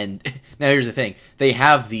 And now here's the thing: they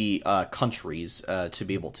have the countries to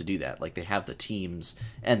be able to do that. Like they have the teams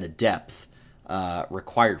and the depth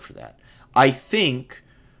required for that. I think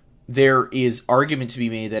there is argument to be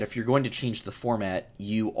made that if you're going to change the format,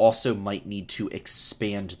 you also might need to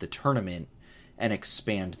expand the tournament and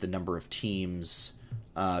expand the number of teams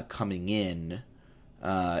coming in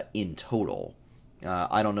total.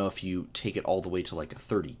 I don't know if you take it all the way to like a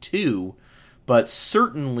 32, but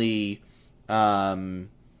certainly.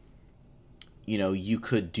 You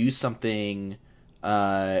could do something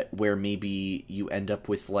where maybe you end up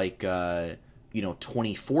with like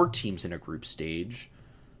 24 teams in a group stage,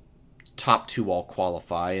 top two all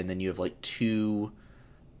qualify, and then you have like two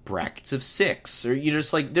brackets of 6, or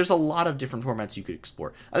just like there's a lot of different formats you could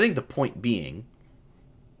explore. I think the point being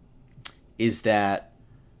is that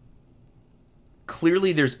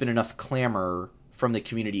clearly there's been enough clamor from the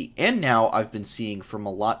community, and now I've been seeing from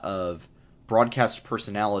a lot of broadcast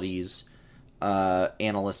personalities,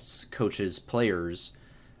 analysts, coaches, players,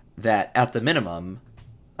 that at the minimum,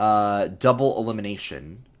 double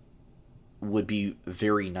elimination would be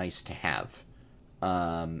very nice to have.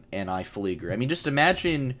 And I fully agree. I mean, just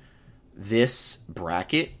imagine this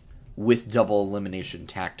bracket with double elimination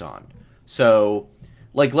tacked on. So,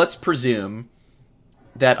 like, let's presume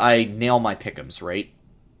that I nail my pick'ems, right?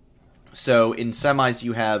 So, in semis,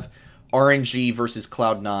 you have RNG versus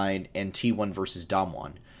Cloud9 and T1 versus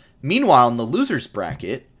Dom1. Meanwhile, in the losers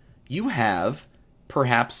bracket, you have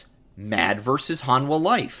perhaps Mad versus Hanwha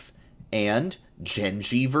Life and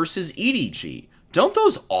Gen.G versus EDG. Don't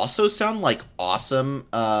those also sound like awesome,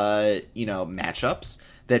 matchups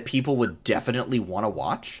that people would definitely want to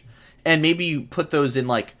watch? And maybe you put those in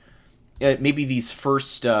like, maybe these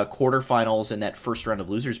first quarterfinals and that first round of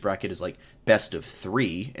losers bracket is like best of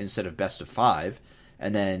 3 instead of best of 5.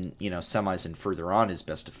 And then, semis and further on is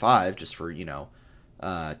best of 5 just for,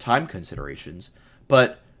 time considerations.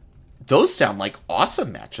 But those sound like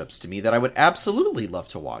awesome matchups to me that I would absolutely love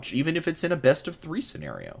to watch, even if it's in a best of 3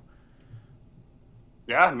 scenario.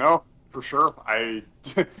 Yeah, no, for sure. I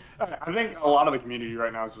think a lot of the community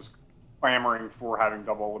right now is just clamoring for having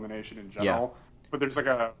double elimination in general. Yeah. But there's like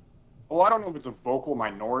I don't know if it's a vocal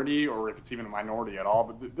minority or if it's even a minority at all,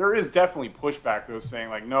 but there is definitely pushback, though, saying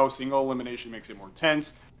like, no, single elimination makes it more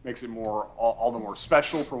tense, makes it more all the more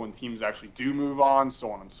special for when teams actually do move on,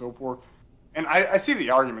 so on and so forth. And I see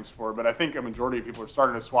the arguments for it, but I think a majority of people are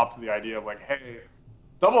starting to swap to the idea of like, hey,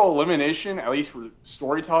 double elimination, at least for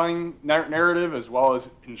storytelling narrative, as well as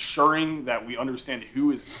ensuring that we understand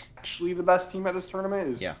who is actually the best team at this tournament,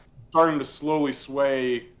 is starting to slowly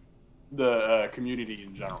sway the community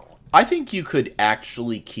in general. I think you could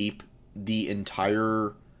actually keep the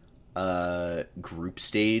entire group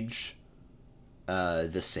stage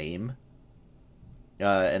the same,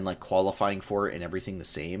 and like qualifying for it and everything the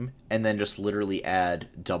same, and then just literally add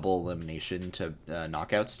double elimination to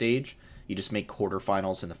knockout stage. You just make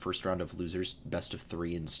quarterfinals in the first round of losers best of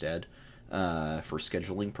 3 instead, for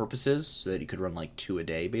scheduling purposes, so that you could run like 2 a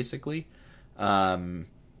day basically, and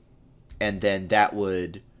then that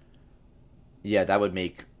would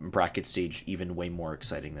make bracket stage even way more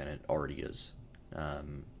exciting than it already is,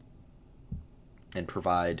 and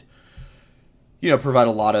provide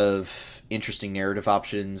a lot of interesting narrative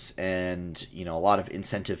options and, a lot of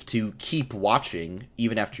incentive to keep watching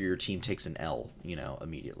even after your team takes an L,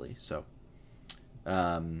 immediately. So,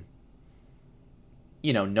 knowing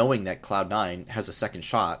that Cloud9 has a second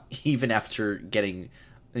shot even after getting,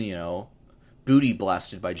 booty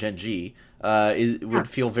blasted by Gen.G, would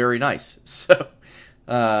feel very nice. So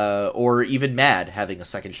or even Mad having a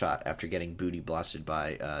second shot after getting booty blasted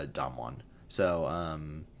by Damwon. So,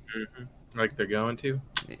 Like they're going to?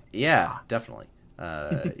 yeah, definitely.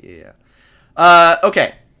 Yeah.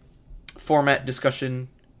 Okay. Format discussion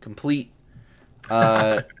complete.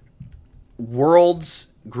 Worlds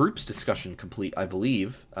groups discussion complete, I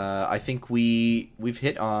believe. I think we've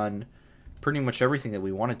hit on pretty much everything that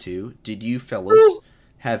we wanted to. Did you fellas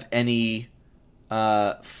have any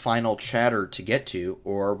final chatter to get to,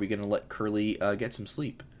 or are we going to let Curly get some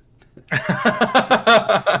sleep?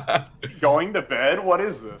 Going to bed? What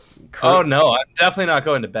is this? Oh no, I'm definitely not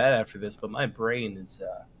going to bed after this. But my brain is.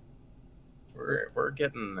 We're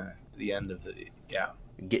getting to the end of the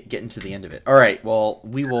Getting to the end of it. All right. Well,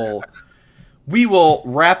 we will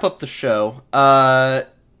wrap up the show.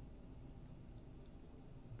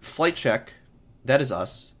 Flight Check. That is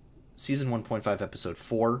us. Season 1.5, episode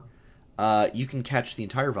 4. You can catch the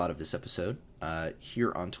entire VOD of this episode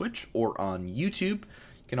here on Twitch or on YouTube.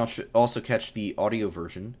 You can also catch the audio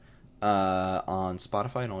version on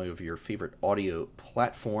Spotify and all of your favorite audio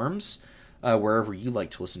platforms. Wherever you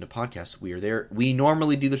like to listen to podcasts, we are there. We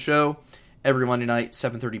normally do the show every Monday night,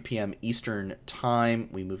 7:30 p.m. Eastern Time.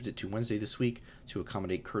 We moved it to Wednesday this week to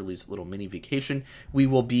accommodate Curly's little mini vacation. We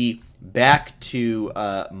will be back to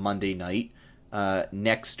Monday night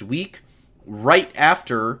next week, right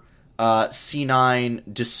after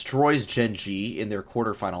C9 destroys Gen G in their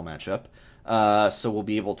quarterfinal matchup. So we'll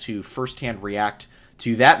be able to firsthand react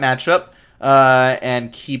to that matchup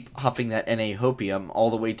and keep huffing that NA hopium all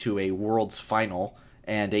the way to a Worlds final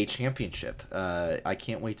and a championship. I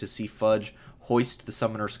can't wait to see Fudge hoist the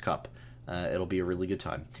Summoner's Cup. It'll be a really good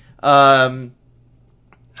time.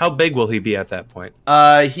 How big will he be at that point?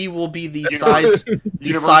 He will be the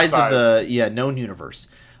size of the known universe.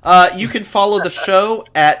 You can follow the show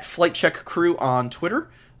at Flight Check Crew on Twitter.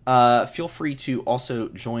 Feel free to also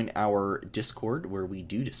join our Discord, where we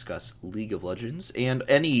do discuss League of Legends and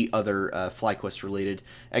any other FlyQuest related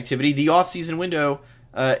activity. The off-season window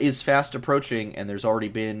is fast approaching, and there's already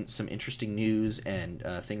been some interesting news and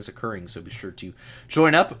things occurring, so be sure to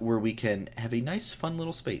join up, where we can have a nice, fun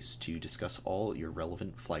little space to discuss all your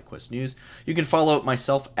relevant FlyQuest news. You can follow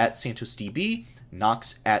myself at SantosDB,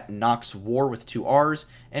 Nox at NoxWar with 2 R's,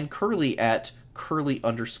 and Curly at Curly_Q_.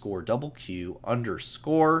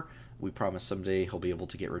 We promise someday he'll be able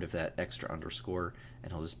to get rid of that extra underscore,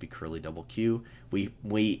 and he'll just be Curly_Q. We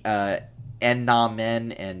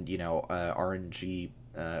Namen and RNG.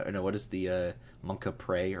 No, what is the Monka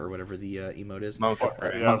Prey or whatever the emote is? Monka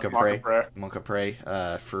Prey.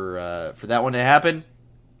 For that one to happen.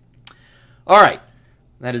 All right,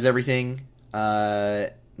 that is everything.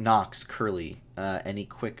 Nox, Curly, any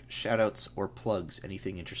quick shout-outs or plugs?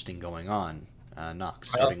 Anything interesting going on? Nox,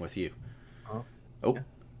 starting with you. Yeah.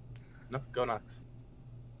 No, go Nox.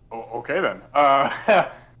 Okay then.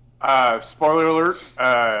 Spoiler alert,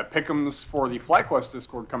 pick'ems for the FlyQuest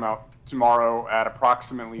Discord come out tomorrow at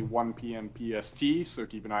approximately 1 p.m. PST, so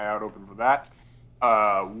keep an eye out open for that.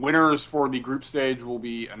 Winners for the group stage will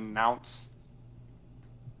be announced,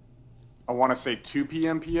 I want to say 2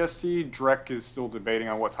 p.m. PST. Drek is still debating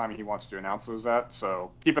on what time he wants to announce those at,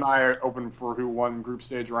 so keep an eye open for who won group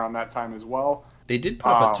stage around that time as well. They did put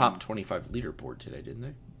up a top 25 leaderboard today, didn't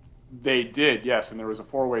they? They did, yes, and there was a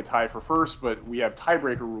 4-way tie for first, but we have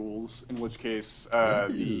tiebreaker rules, in which case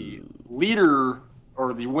the leader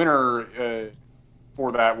or the winner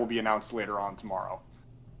for that will be announced later on tomorrow.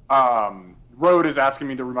 Road is asking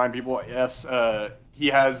me to remind people, yes, he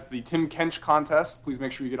has the Tim Kench contest. Please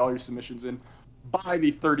make sure you get all your submissions in by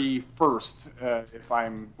the 31st, if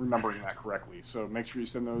I'm remembering that correctly. So make sure you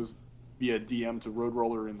send those via DM to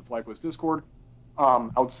Roadroller in the FlyQuest Discord.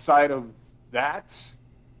 Outside of that,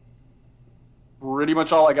 pretty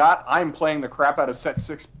much all I got. I'm playing the crap out of Set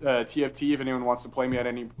 6 TFT. If anyone wants to play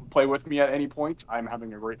with me at any point, I'm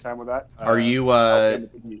having a great time with that. Are you?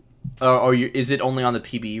 Is it only on the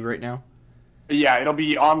PBE right now? Yeah, it'll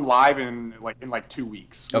be on live in 2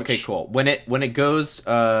 weeks. Okay, cool. When it goes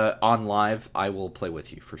on live, I will play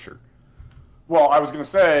with you for sure. Well, I was gonna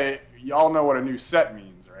say, y'all know what a new set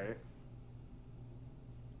means, right?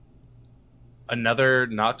 Another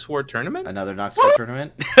Nox War tournament? Another Nox War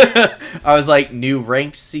tournament? I was like, new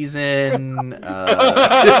ranked season,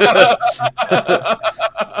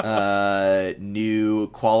 new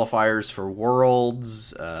qualifiers for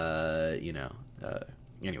Worlds,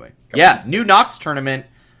 anyway. Yeah, new Nox tournament.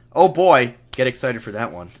 Oh boy, get excited for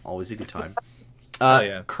that one. Always a good time.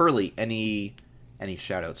 Yeah. Curly, any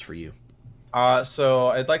shout-outs for you?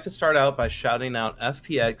 So I'd like to start out by shouting out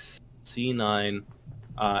FPX, C9,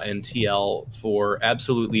 and TL for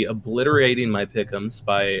absolutely obliterating my pick'ems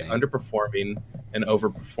by Same. underperforming and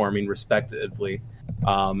overperforming respectively.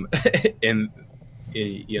 And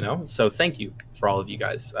so thank you for all of you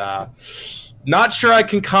guys. Not sure I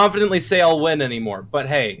can confidently say I'll win anymore, but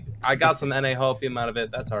hey, I got some NA hopium out of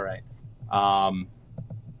it. That's all right. I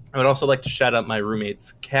would also like to shout out my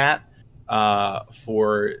roommate's cat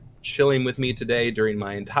for chilling with me today during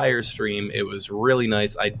my entire stream. It was really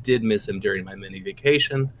nice. I did miss him during my mini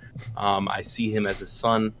vacation. I see him as a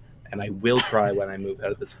son, and I will cry when I move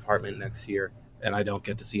out of this apartment next year and I don't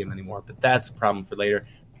get to see him anymore. But that's a problem for later.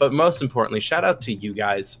 But most importantly, shout out to you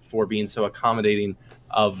guys for being so accommodating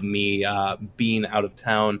of me being out of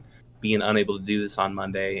town, being unable to do this on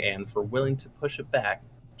Monday, and for willing to push it back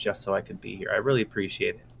just so I could be here. I really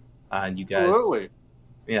appreciate it. And you guys... Absolutely.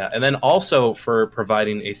 Yeah, and then also for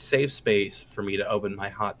providing a safe space for me to open my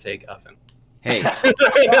hot take oven. Hey,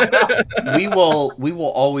 we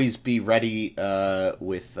will always be ready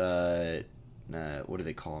with what do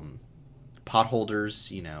they call them? Pot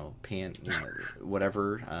holders,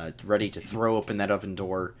 whatever, ready to throw open that oven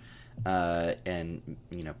door and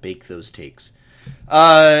bake those takes.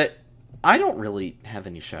 I don't really have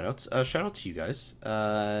any shout outs. Shout out to you guys.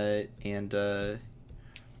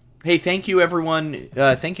 Hey, thank you, everyone.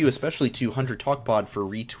 Thank you especially to 100 Talk Pod for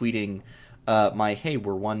retweeting hey,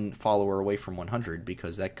 we're one follower away from 100,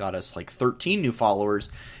 because that got us like 13 new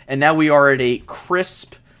followers. And now we are at a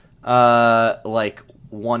crisp,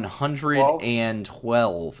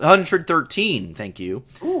 113. Thank you.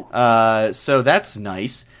 So that's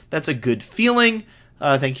nice. That's a good feeling.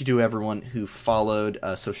 Thank you to everyone who followed.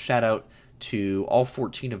 So shout out to all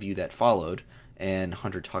 14 of you that followed, and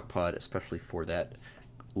 100 Talk Pod especially for that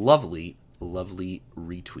lovely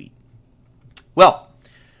retweet. Well,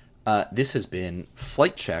 this has been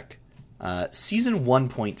Flight Check, Season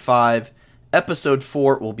 1.5, Episode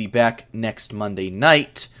 4 will be back next Monday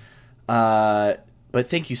night. But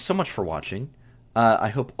thank you so much for watching. I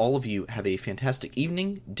hope all of you have a fantastic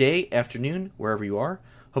evening, day, afternoon, wherever you are.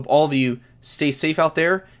 Hope all of you stay safe out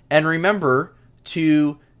there. And remember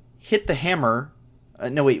to hit the hammer.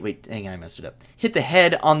 No, wait, hang on, I messed it up. Hit the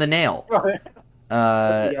head on the nail.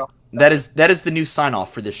 That is the new sign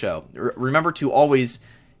off for the show. Remember to always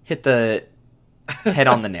hit the head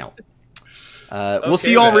on the nail. We'll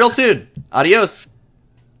see you all real soon. Adios.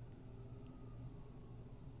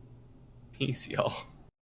 Peace, y'all.